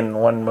in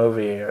one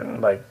movie in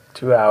like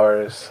 2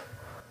 hours.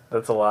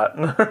 That's a lot.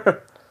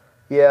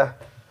 Yeah.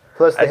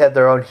 Plus they had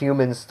their own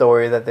human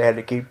story that they had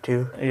to keep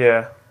to.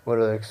 Yeah. What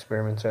other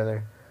experiments are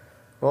there?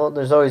 Well,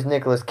 there's always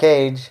Nicolas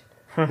Cage.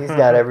 He's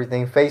got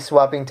everything. Face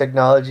swapping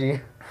technology.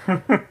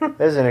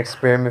 There's an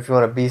experiment if you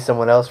want to be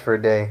someone else for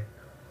a day.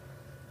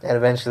 And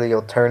eventually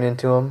you'll turn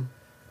into him,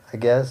 I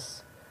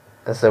guess.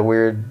 That's a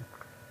weird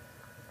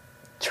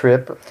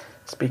trip.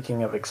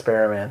 Speaking of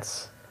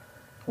experiments,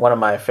 one of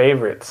my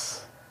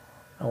favorites,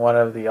 one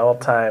of the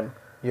all-time...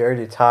 You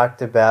already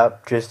talked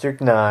about District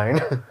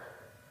 9.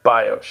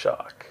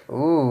 BioShock.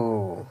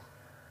 Ooh.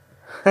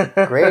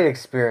 Great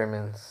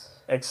experiments.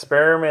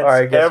 Experiments or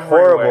I guess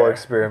everywhere. Horrible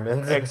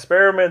experiments.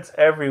 Experiments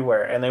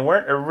everywhere. And they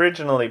weren't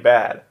originally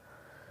bad.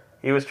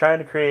 He was trying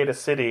to create a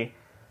city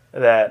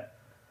that...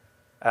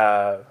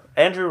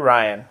 Andrew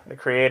Ryan, the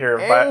creator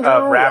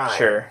of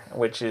Rapture,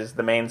 which is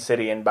the main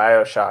city in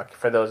BioShock,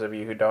 for those of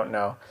you who don't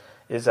know,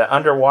 is an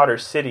underwater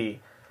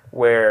city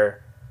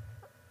where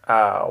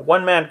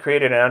one man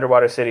created an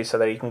underwater city so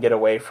that he can get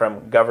away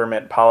from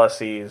government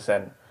policies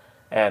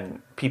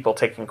and people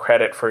taking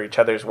credit for each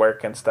other's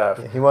work and stuff.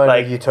 Yeah, he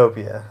wanted a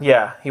utopia.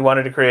 Yeah, he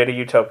wanted to create a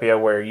utopia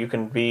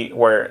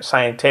where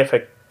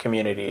scientific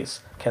communities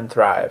can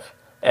thrive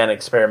and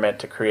experiment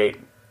to create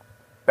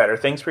better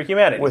things for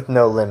humanity. With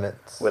no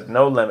limits. With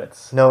no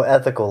limits. No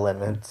ethical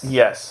limits.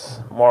 Yes,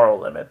 moral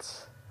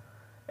limits.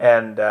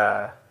 And,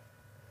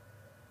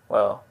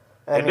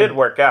 it did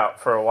work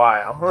out for a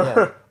while.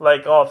 Yeah.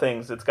 Like all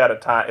things, it's got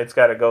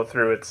to go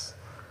through its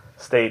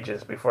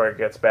stages before it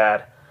gets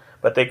bad.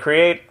 But they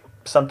create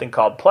something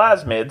called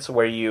plasmids,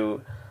 where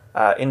you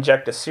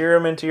inject a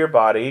serum into your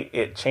body,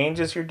 it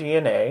changes your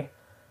DNA,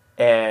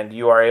 and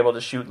you are able to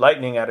shoot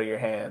lightning out of your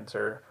hands,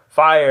 or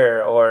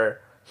fire,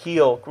 or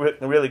heal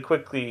really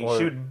quickly,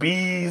 shoot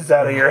bees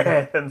out of your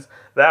hands.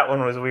 That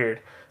one was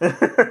weird.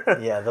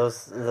 Yeah,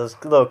 those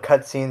little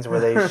cutscenes where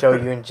they show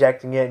you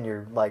injecting it and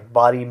your like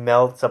body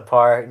melts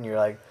apart and you're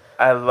like...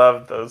 I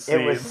loved those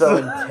scenes. It was so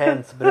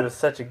intense, but it was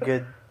such a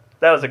good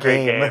That was a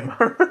great game.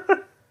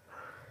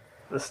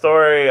 The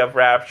story of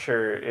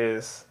Rapture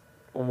is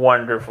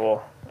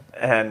wonderful.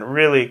 and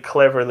really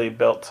cleverly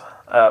built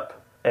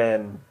up.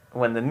 And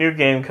when the new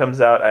game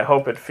comes out, I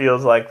hope it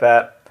feels like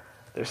that.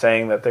 They're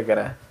saying that they're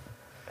gonna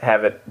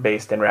have it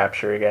based in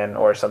Rapture again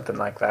or something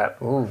like that.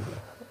 Ooh,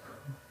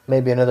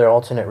 maybe another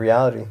alternate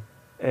reality.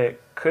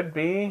 It could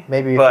be,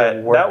 maybe, but if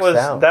it works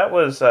out. That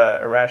was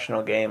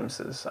Irrational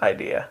Games'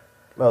 idea.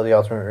 Oh, the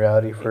alternate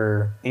reality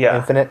for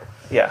Infinite.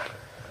 Yeah.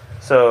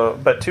 So,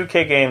 but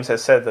 2K Games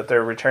has said that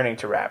they're returning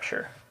to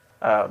Rapture.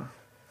 I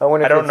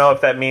don't know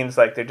if that means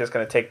like they're just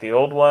going to take the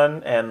old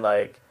one and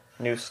like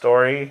new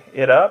story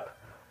it up,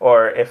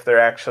 or if they're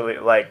actually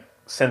like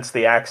since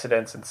the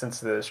accidents and since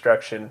the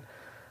destruction,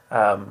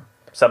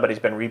 somebody's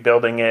been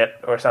rebuilding it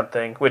or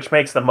something, which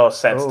makes the most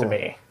sense to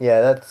me.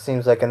 Yeah, that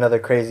seems like another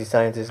crazy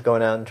scientist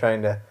going out and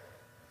trying to...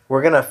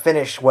 We're going to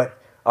finish what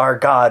our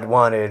God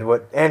wanted,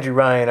 what Andrew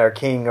Ryan, our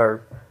king,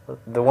 or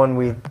the one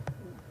we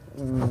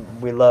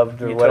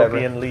loved or Utopian whatever.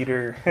 Utopian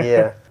leader.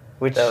 Yeah.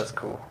 That was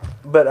cool.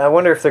 But I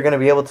wonder if they're going to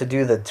be able to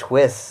do the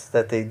twists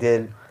that they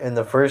did in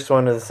the first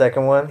one or the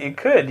second one. You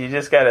could. You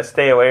just got to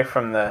stay away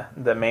from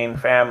the main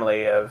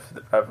family of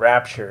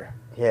Rapture.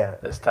 Yeah.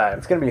 This time.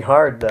 It's going to be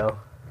hard, though,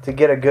 to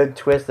get a good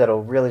twist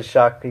that'll really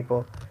shock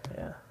people.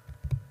 Yeah.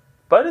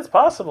 But it's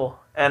possible.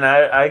 And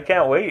I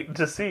can't wait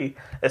to see,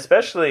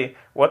 especially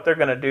what they're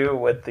going to do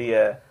with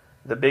the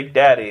big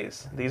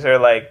daddies. These are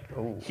like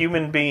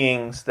human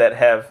beings that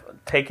have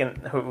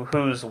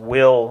whose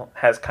will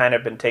has kind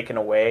of been taken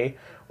away,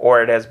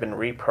 or it has been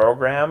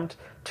reprogrammed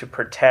to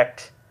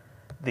protect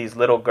these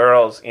little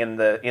girls in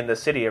the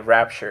city of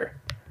Rapture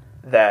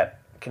that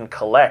can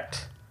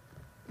collect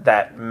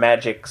that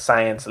magic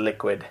science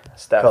liquid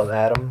stuff called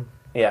Adam.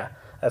 Yeah,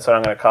 that's what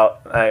I'm going to call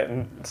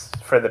it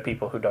for the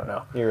people who don't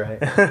know. You're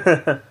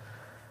right.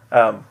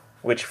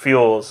 Which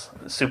fuels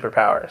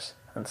superpowers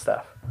and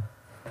stuff.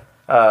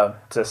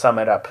 To sum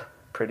it up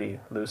pretty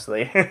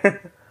loosely.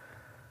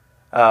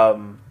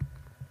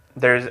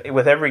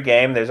 With every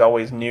game, there's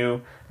always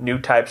new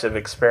types of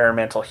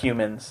experimental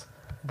humans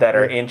that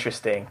are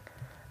interesting.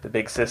 The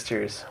Big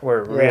Sisters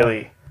were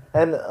really...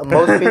 And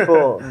most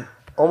people,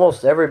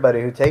 almost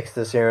everybody who takes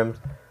the serum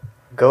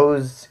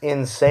goes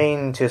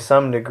insane to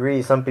some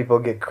degree. Some people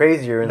get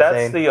crazier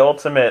insane.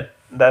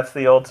 That's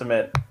the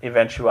ultimate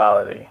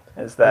eventuality,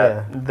 is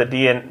that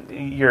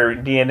your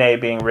DNA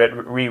being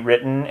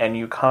rewritten and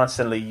you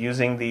constantly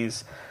using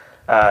these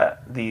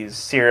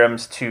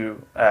serums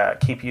to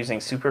keep using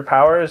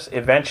superpowers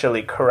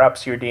eventually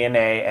corrupts your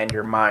DNA and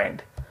your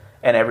mind,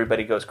 and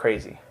everybody goes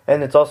crazy.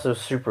 And it's also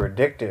super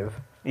addictive.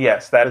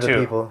 Yes, that too.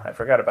 People. I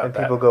forgot about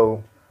that.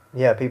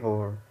 People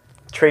were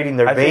trading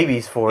their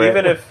babies for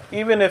even it.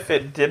 Even if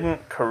it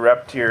didn't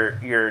corrupt your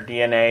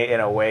DNA in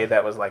a way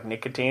that was like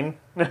nicotine,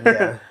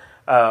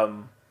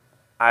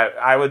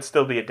 I would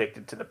still be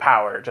addicted to the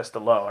power just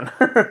alone.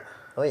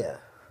 Oh yeah,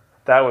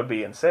 that would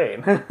be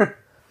insane.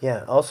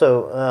 Yeah.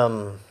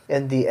 Also,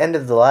 in the end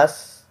of the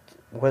last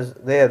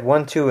they had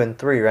 1, 2, and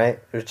 3, right?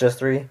 There's just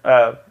 3.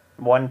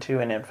 1, 2,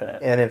 and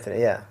Infinite. And Infinite,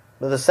 yeah.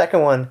 But the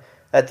second one,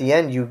 at the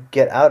end, you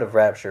get out of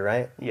Rapture,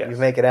 right? Yes. You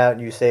make it out,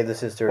 and you save the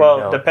sister.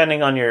 Well,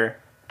 depending on your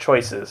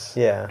choices.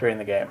 Yeah. During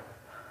the game.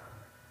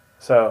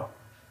 So,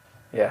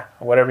 yeah,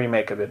 whatever you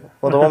make of it.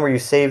 Well, the one where you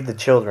save the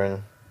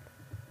children,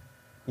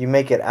 you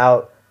make it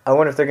out. I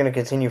wonder if they're going to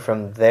continue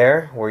from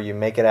there, where you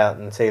make it out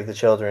and save the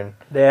children.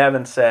 They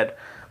haven't said,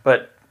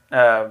 but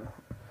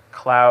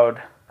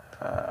Cloud,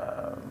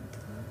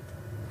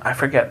 I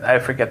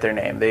forget their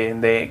name.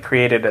 They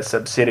created a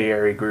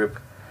subsidiary group,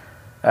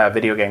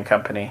 video game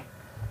company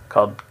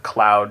called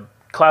Cloud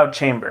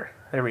Chamber.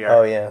 There we are.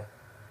 Oh yeah.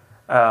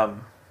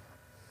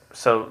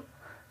 So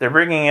they're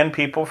bringing in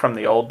people from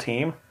the old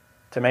team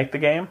to make the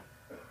game,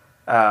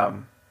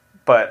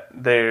 but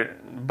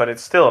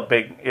it's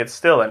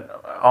still an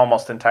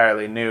almost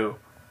entirely new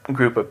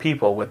group of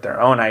people with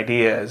their own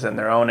ideas and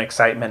their own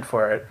excitement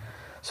for it.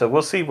 So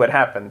we'll see what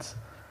happens.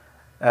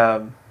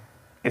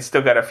 It's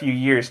still got a few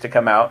years to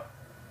come out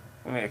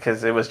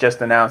because it was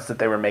just announced that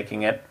they were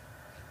making it.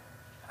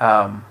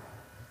 But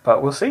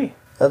we'll see.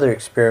 Other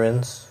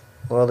experiments.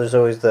 Well, there's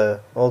always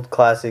the old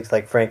classics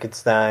like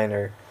Frankenstein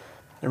or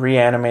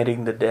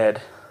reanimating the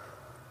dead.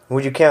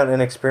 Would you count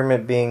an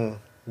experiment being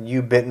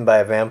you bitten by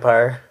a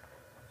vampire?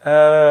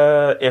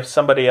 If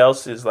somebody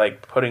else is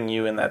like putting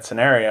you in that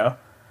scenario,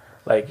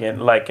 like in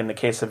the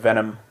case of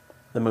Venom,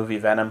 the movie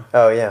Venom.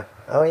 Oh yeah,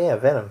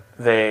 Venom.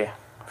 They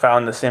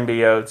found the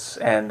symbiotes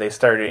and they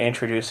started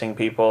introducing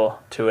people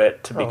to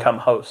it to become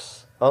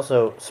hosts.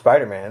 Also,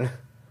 Spider-Man.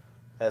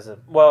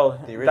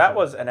 That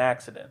was an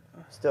accident.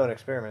 Still an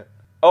experiment.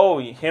 Oh,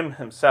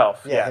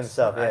 himself. Yeah, yes.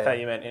 himself. Yeah, I thought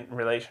you meant in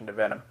relation to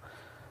Venom.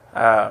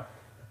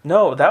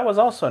 No, that was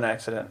also an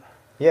accident.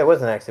 Yeah, it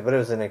was an accident, but it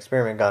was an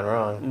experiment gone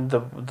wrong. The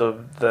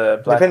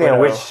Black Depending Widow. on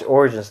which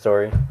origin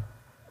story.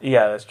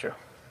 Yeah, that's true.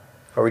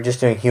 Are we just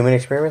doing human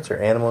experiments or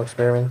animal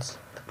experiments?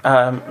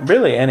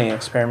 Really, any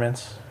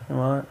experiments you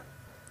want.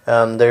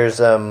 There's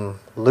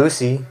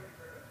Lucy.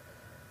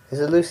 Is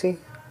it Lucy?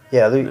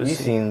 Yeah, Lucy. You've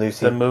seen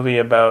Lucy. The movie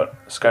about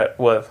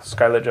with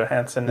Scarlett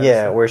Johansson.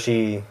 Yeah, where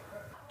she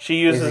She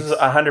uses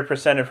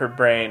 100% of her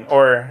brain,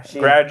 or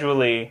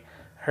gradually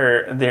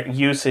the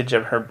usage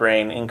of her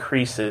brain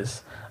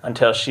increases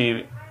until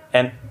she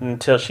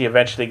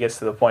eventually gets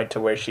to the point to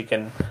where she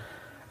can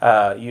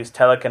use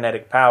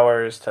telekinetic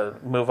powers to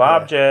move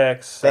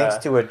objects. Thanks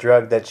to a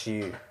drug that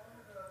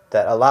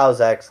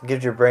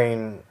gives your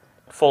brain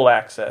full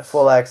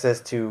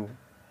access to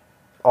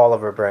all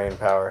of her brain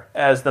power.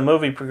 As the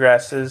movie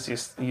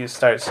progresses, you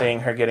start seeing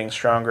her getting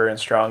stronger and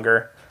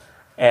stronger,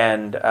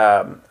 and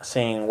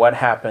seeing what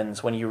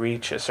happens when you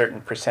reach a certain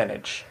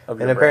percentage of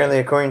your brain. And apparently,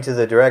 according to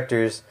the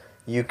directors,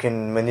 you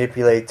can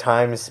manipulate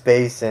time,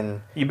 space,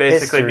 and you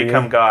basically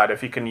become God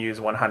if you can use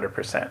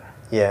 100%.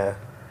 Yeah.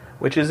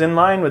 Which is in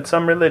line with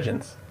some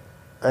religions.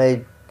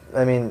 I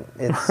mean,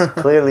 it's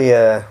clearly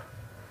a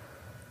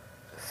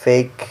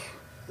fake...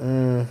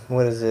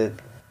 what is it?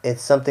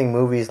 It's something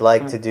movies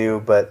like to do,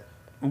 but...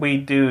 We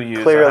do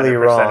use clearly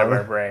 100% wrong. of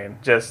our brain,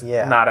 just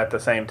not at the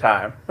same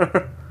time.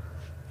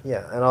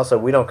 Yeah, and also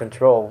we don't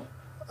control,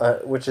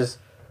 which is...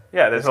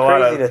 Yeah, there's a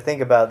lot of... It's crazy to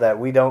think about that.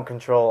 We don't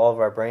control all of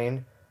our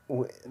brain.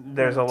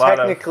 There's a lot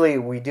Technically,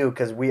 we do,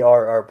 because we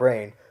are our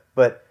brain,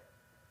 but...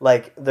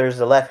 Like, there's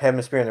the left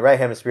hemisphere and the right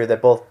hemisphere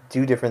that both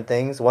do different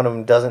things. One of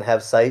them doesn't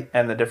have sight.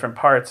 And the different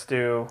parts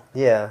do.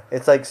 Yeah.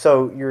 It's like,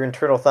 so your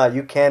internal thought,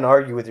 you can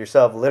argue with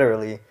yourself,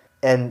 literally,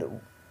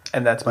 and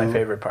that's my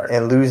favorite part.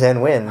 And lose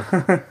and win.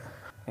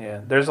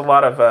 Yeah. There's a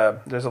lot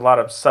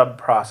of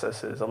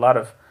sub-processes, a lot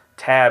of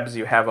tabs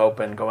you have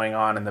open going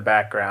on in the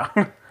background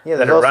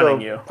that are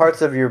running you.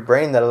 Parts of your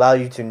brain that allow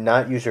you to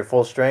not use your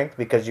full strength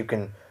because you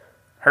can...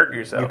 hurt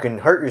yourself. You can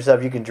hurt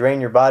yourself. You can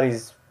drain your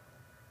body's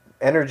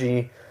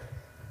energy.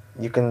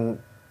 You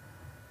can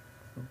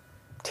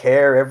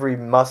tear every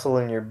muscle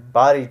in your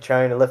body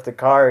trying to lift a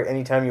car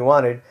anytime you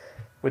wanted.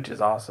 Which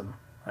is awesome.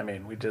 I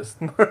mean, we just...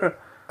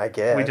 I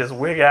guess. We just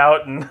wig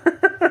out and...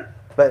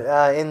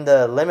 But in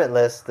the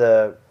Limitless,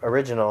 the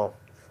original...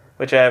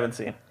 Which I haven't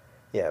seen.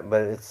 Yeah,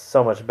 but it's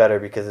so much better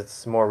because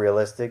it's more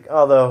realistic.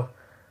 Although,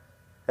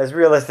 as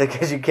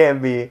realistic as you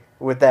can be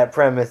with that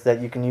premise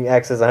that you can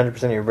access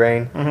 100% of your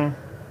brain. Mm-hmm.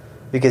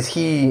 Because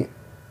he...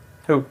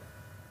 Who?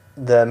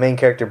 The main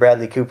character,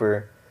 Bradley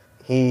Cooper...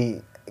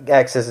 He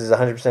accesses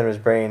 100% of his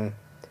brain,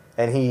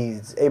 and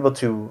he's able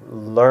to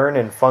learn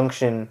and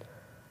function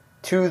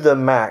to the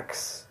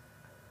max.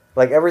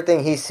 Like,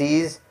 everything he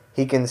sees,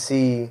 he can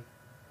see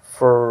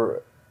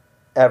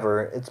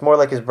forever. It's more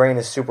like his brain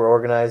is super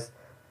organized.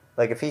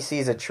 Like, if he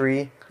sees a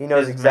tree, he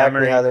knows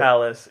exactly how... His memory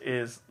palace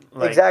is,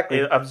 like,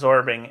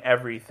 absorbing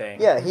everything.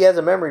 Yeah, he has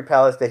a memory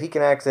palace that he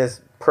can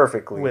access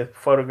perfectly. With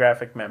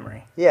photographic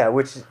memory. Yeah,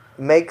 which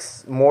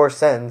makes more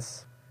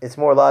sense. It's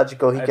more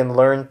logical. He can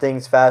learn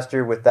things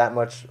faster with that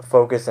much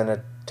focus and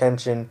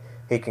attention.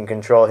 He can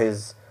control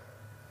his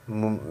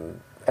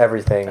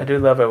everything. I do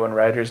love it when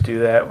writers do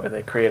that, where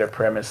they create a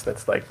premise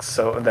that's like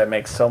that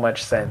makes so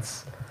much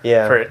sense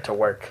for it to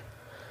work.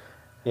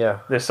 Yeah.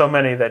 There's so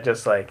many that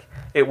just like,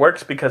 it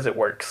works because it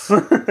works.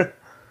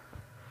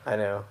 I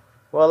know.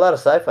 Well, a lot of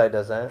sci-fi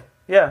does that.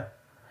 Yeah.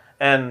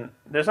 And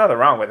there's nothing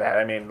wrong with that.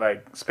 I mean,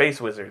 like,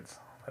 space wizards.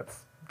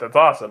 That's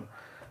awesome.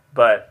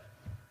 But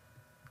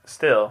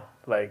still...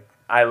 Like,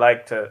 I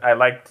liked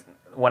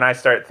when I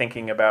start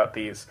thinking about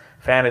these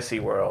fantasy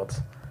worlds,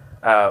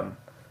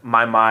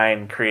 my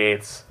mind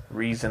creates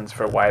reasons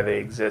for why they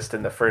exist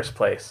in the first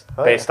place,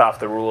 based off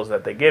the rules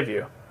that they give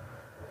you.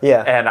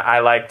 Yeah. And I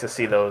like to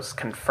see those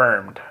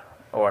confirmed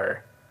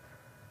or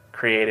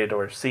created,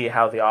 or see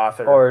how the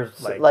author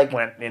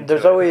went into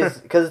there's always,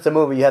 because it's a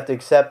movie, you have to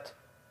accept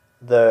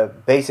the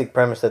basic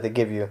premise that they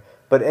give you.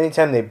 But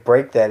anytime they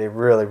break that, it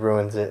really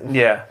ruins it.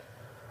 Yeah.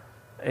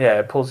 Yeah,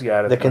 it pulls you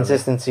out of the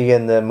consistency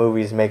in the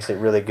movies makes it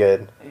really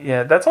good.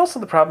 Yeah, that's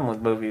also the problem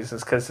with movies,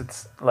 is because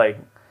it's like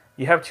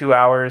you have 2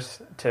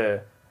 hours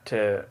to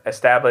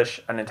establish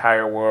an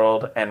entire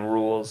world and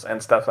rules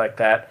and stuff like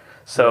that.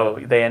 So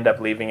they end up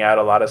leaving out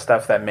a lot of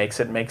stuff that makes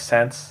it make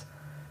sense,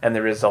 and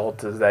the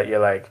result is that you're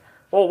like,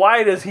 well,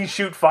 why does he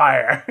shoot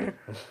fire?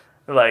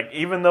 Like,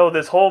 even though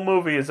this whole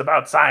movie is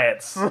about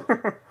science.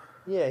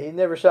 Yeah, he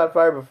never shot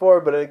fire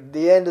before, but at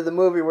the end of the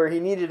movie where he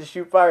needed to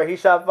shoot fire, he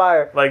shot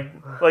fire.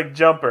 Like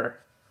Jumper.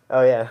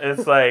 Oh, yeah.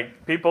 It's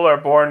like, people are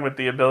born with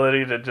the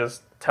ability to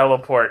just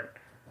teleport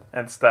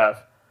and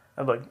stuff.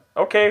 I'm like,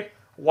 okay,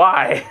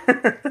 why?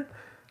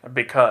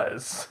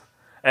 Because.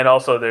 And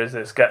also there's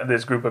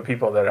this group of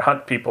people that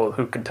hunt people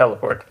who can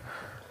teleport.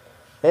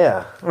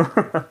 Yeah.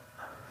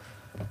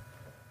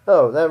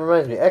 Oh, that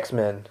reminds me,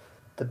 X-Men.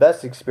 The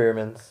best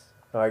experiments.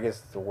 Oh, I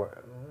guess the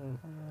worst.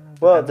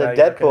 Well, the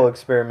Deadpool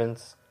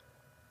experiments.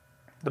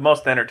 The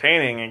most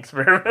entertaining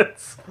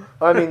experiments.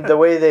 I mean, the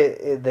way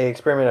they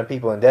experiment on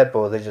people in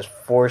Deadpool, they just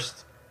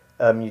forced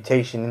a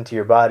mutation into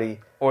your body.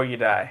 Or you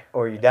die.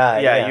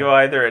 Yeah, you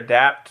either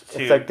adapt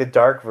to... It's like the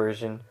dark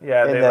version.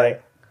 Yeah,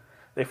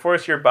 they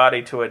force your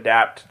body to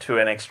adapt to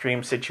an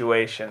extreme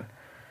situation.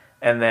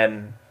 And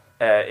then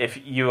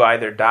if you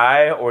either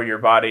die or your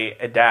body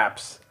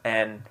adapts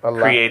and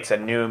creates a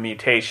new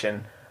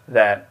mutation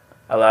that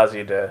allows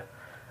you to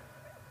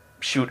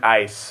shoot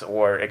ice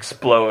or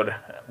explode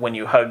when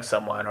you hug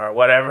someone or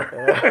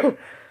whatever.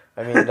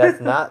 I mean, that's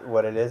not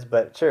what it is,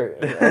 but sure.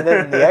 And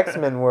then in the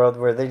X-Men world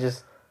where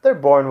they're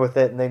born with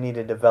it and they need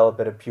to develop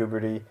it at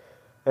puberty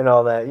and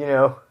all that,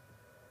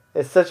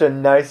 It's such a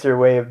nicer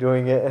way of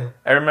doing it.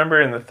 I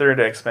remember in the third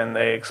X-Men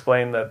they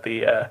explained that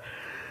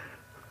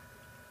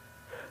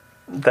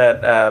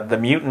the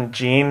mutant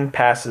gene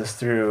passes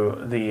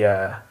through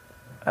the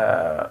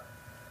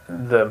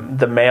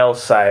male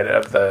side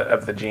of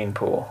the gene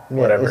pool. Yeah,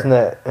 whatever. Isn't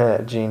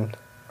that gene?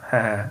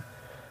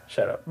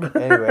 Shut up.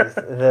 Anyways,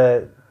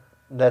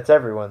 that's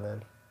everyone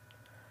then.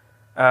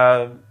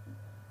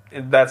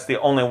 That's the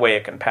only way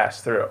it can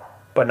pass through,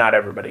 but not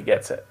everybody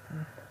gets it.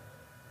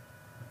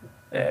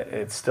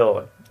 It's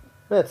still...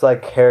 It's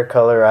like hair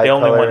color, eye the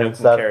only color, one who and can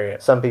stuff. carry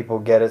it. Some people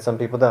get it, some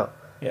people don't.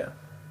 Yeah.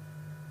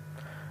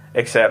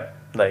 Except,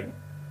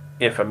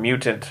 if a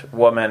mutant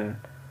woman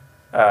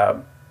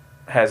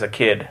has a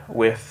kid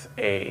with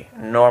a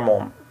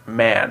normal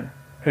man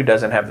who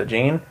doesn't have the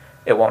gene,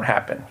 it won't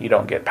happen. You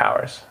don't get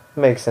powers.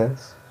 Makes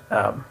sense.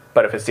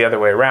 But if it's the other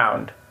way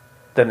around,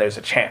 then there's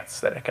a chance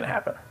that it can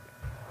happen.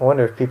 I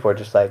wonder if people are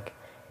just like,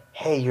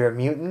 hey, you're a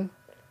mutant?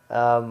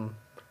 Come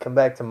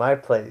back to my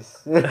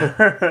place.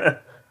 Well,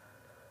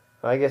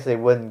 I guess they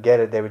wouldn't get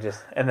it. They would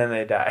just... And then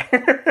they die.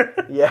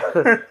 Yeah.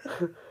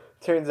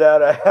 Turns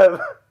out I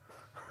have...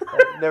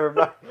 Never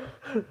mind.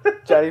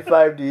 Johnny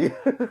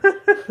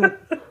 5D.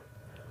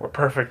 We're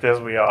perfect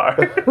as we are.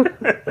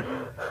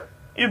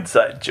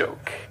 Inside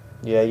joke.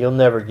 Yeah, you'll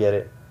never get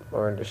it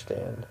or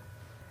understand.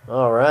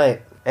 All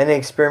right. Any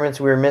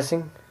experiments we were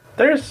missing?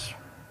 There's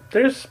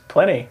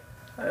plenty.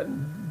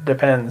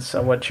 Depends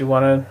on what you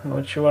want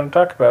to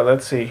talk about.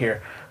 Let's see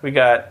here. We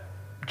got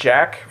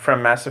Jack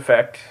from Mass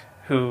Effect,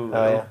 who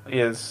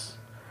is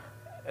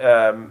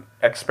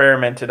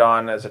experimented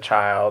on as a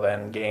child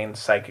and gains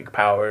psychic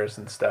powers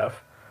and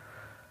stuff.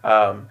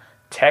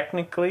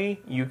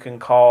 Technically, you can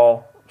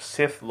call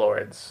Sith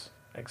Lords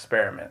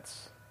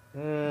experiments,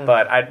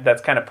 but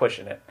that's kind of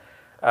pushing it.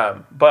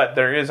 But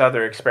there is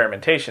other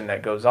experimentation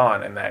that goes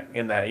on in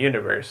that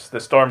universe. The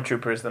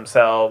stormtroopers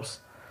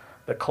themselves,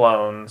 the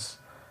clones,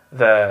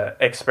 the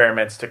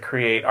experiments to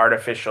create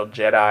artificial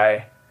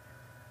Jedi.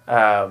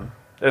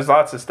 There's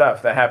lots of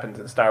stuff that happens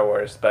in Star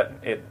Wars, but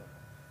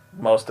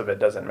most of it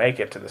doesn't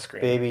make it to the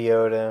screen. Baby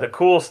Yoda. The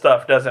cool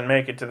stuff doesn't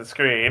make it to the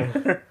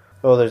screen.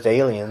 Well, there's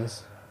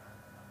aliens.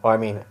 Or, I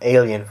mean,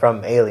 Alien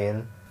from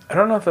Alien. I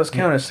don't know if those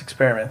count as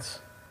experiments.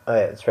 Oh,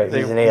 yeah, that's right.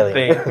 He's an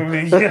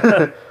alien.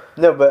 Yeah.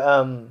 No, but,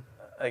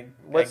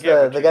 what's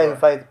what the guy who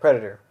fights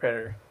Predator?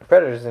 Predator.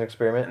 Predator's an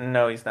experiment.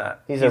 No, he's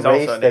not. He's a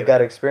race that got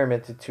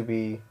experimented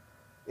to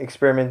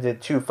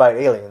fight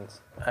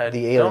aliens. I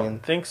don't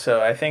think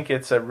so. I think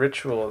it's a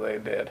ritual they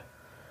did.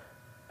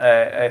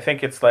 I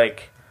think it's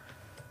like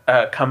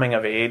a coming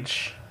of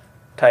age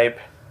type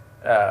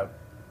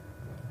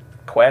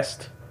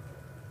quest.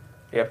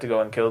 You have to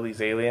go and kill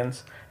these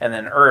aliens, and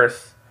then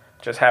Earth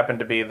just happened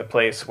to be the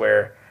place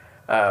where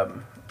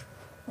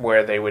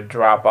they would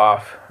drop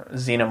off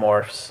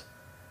xenomorphs,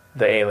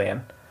 the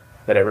alien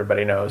that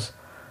everybody knows,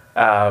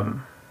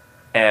 and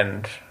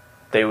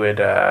they would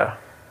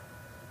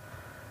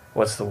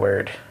what's the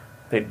word?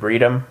 They'd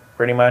breed them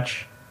pretty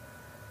much,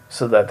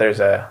 so that there's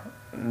an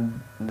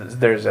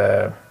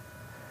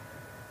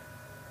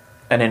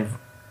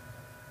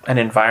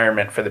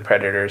environment for the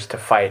predators to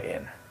fight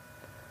in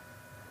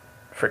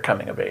for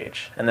coming of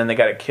age, and then they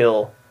got to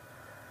kill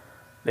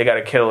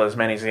as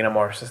many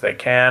xenomorphs as they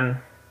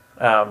can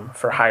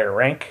for higher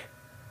rank,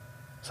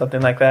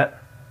 something like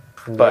that.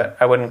 Yeah. But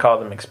I wouldn't call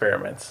them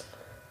experiments.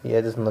 Yeah,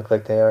 it doesn't look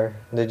like they are.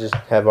 They just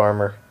have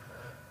armor.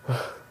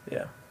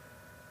 Yeah.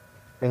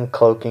 And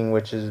cloaking,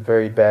 which is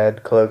very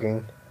bad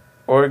cloaking.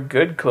 Or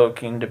good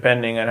cloaking,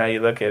 depending on how you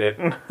look at it.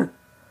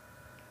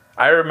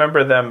 I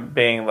remember them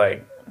being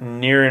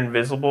near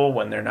invisible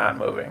when they're not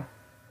moving.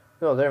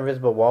 No, they're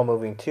invisible while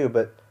moving too,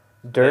 but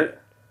dirt.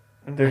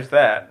 There's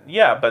that.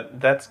 Yeah, but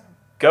that's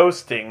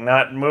ghosting,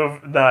 not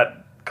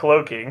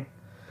cloaking.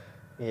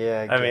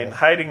 Yeah, I mean,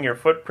 hiding your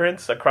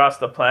footprints across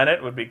the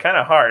planet would be kind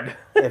of hard.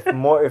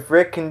 If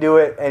Rick can do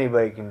it,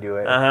 anybody can do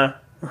it. Uh-huh.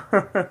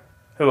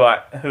 Who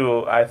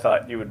I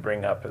thought you would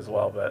bring up as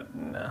well, but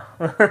no.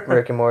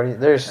 Rick and Morty.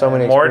 There's so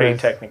many Morty,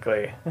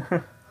 technically.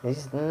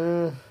 He's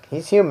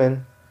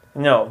human.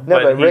 No,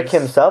 but Rick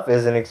himself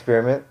is an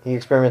experiment. He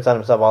experiments on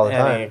himself all the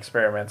time. He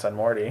experiments on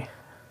Morty.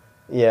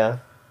 Yeah.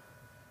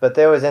 But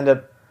they always end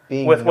up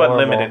being with normal.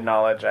 What limited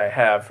knowledge I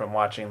have from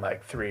watching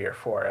 3 or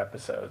 4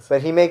 episodes.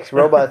 But he makes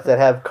robots that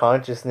have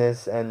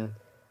consciousness and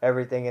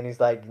everything, and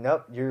he's like,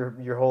 nope,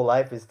 your whole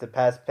life is to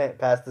pass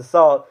the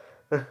salt.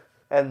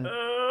 And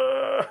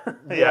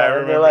yeah, I remember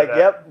and they're like, that.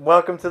 yep,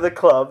 welcome to the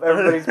club.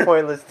 Everybody's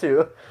pointless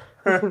too.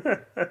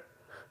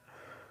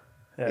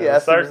 Yeah,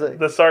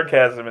 the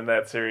sarcasm in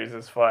that series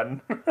is fun.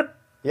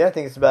 Yeah, I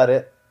think it's about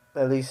it.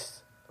 At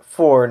least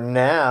for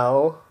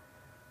now.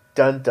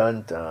 Dun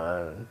dun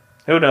dun.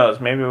 Who knows?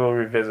 Maybe we'll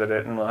revisit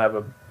it and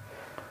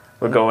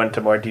we'll go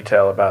into more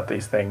detail about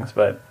these things.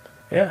 But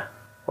yeah,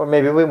 or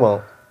maybe we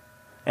won't.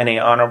 Any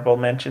honorable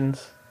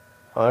mentions?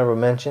 Honorable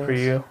mentions? For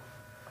you?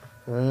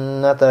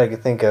 Not that I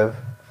could think of.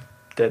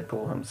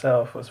 Deadpool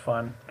himself was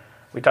fun.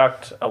 We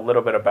talked a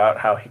little bit about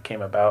how he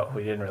came about.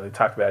 We didn't really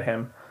talk about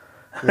him.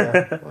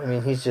 Yeah, I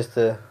mean, he's just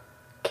a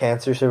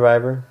cancer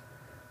survivor.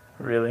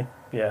 Really?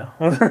 Yeah.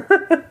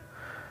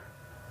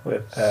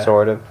 With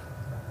sort of.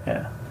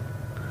 Yeah.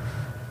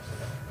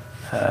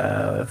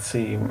 Let's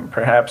see.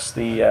 Perhaps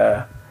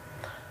the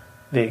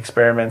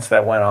experiments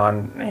that went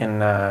on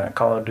in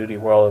Call of Duty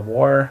World at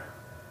War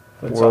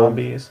with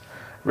zombies.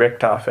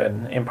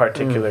 Richtofen, in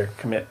particular,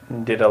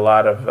 did a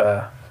lot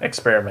of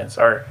experiments.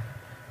 Or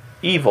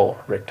evil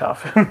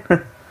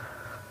Richtofen.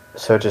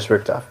 So just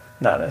Richtofen.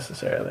 Not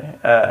necessarily.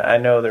 I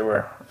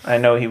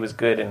know he was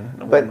good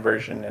in one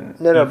version and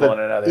evil in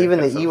another.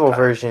 Even the evil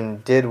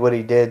version did what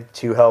he did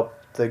to help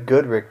the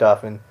good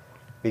Richtofen,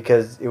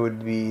 because it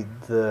would be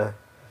the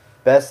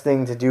best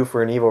thing to do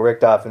for an evil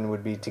Richtofen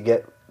would be to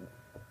get.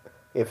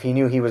 If he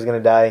knew he was going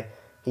to die,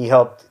 he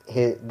helped.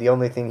 The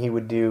only thing he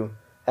would do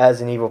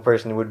as an evil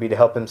person would be to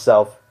help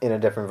himself in a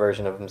different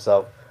version of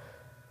himself.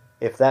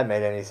 If that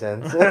made any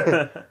sense.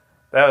 That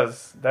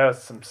was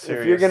some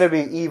serious. If you're gonna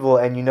be evil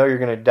and you know you're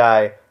gonna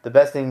die, the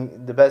best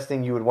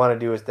thing you would want to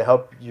do is to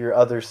help your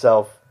other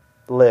self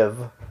live,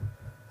 and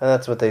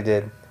that's what they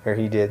did, or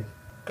he did.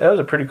 That was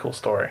a pretty cool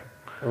story.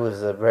 It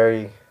was a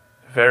very,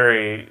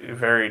 very,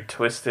 very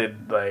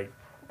twisted, like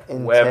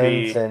intense,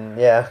 webby, and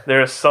yeah.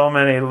 There are so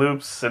many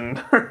loops and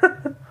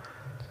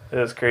it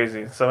was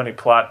crazy. So many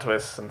plot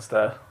twists and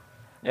stuff.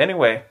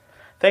 Anyway,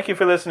 thank you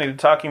for listening to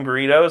Talking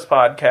Burritos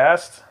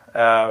podcast.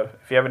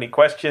 If you have any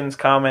questions,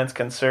 comments,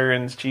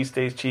 concerns, cheese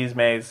stays, cheese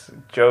maze,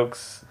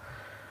 jokes,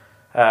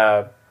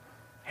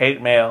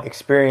 hate mail,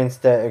 experiments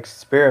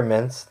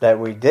that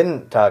we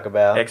didn't talk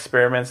about,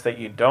 experiments that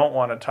you don't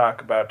want to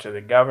talk about to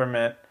the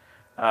government,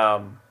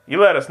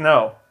 you let us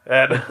know.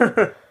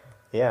 Yeah,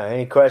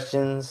 any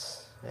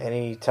questions,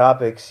 any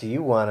topics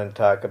you want to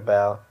talk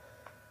about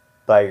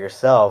by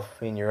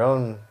yourself in your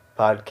own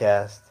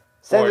podcast.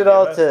 Send it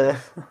all to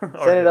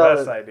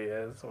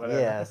ideas, whatever.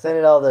 Yeah, send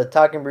it all to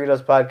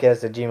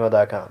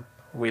talkingburritospodcast@gmail.com.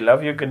 We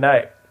love you. Good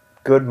night.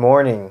 Good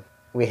morning.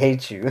 We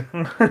hate you.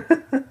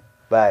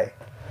 Bye.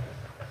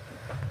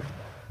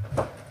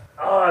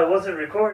 Oh, I wasn't recording.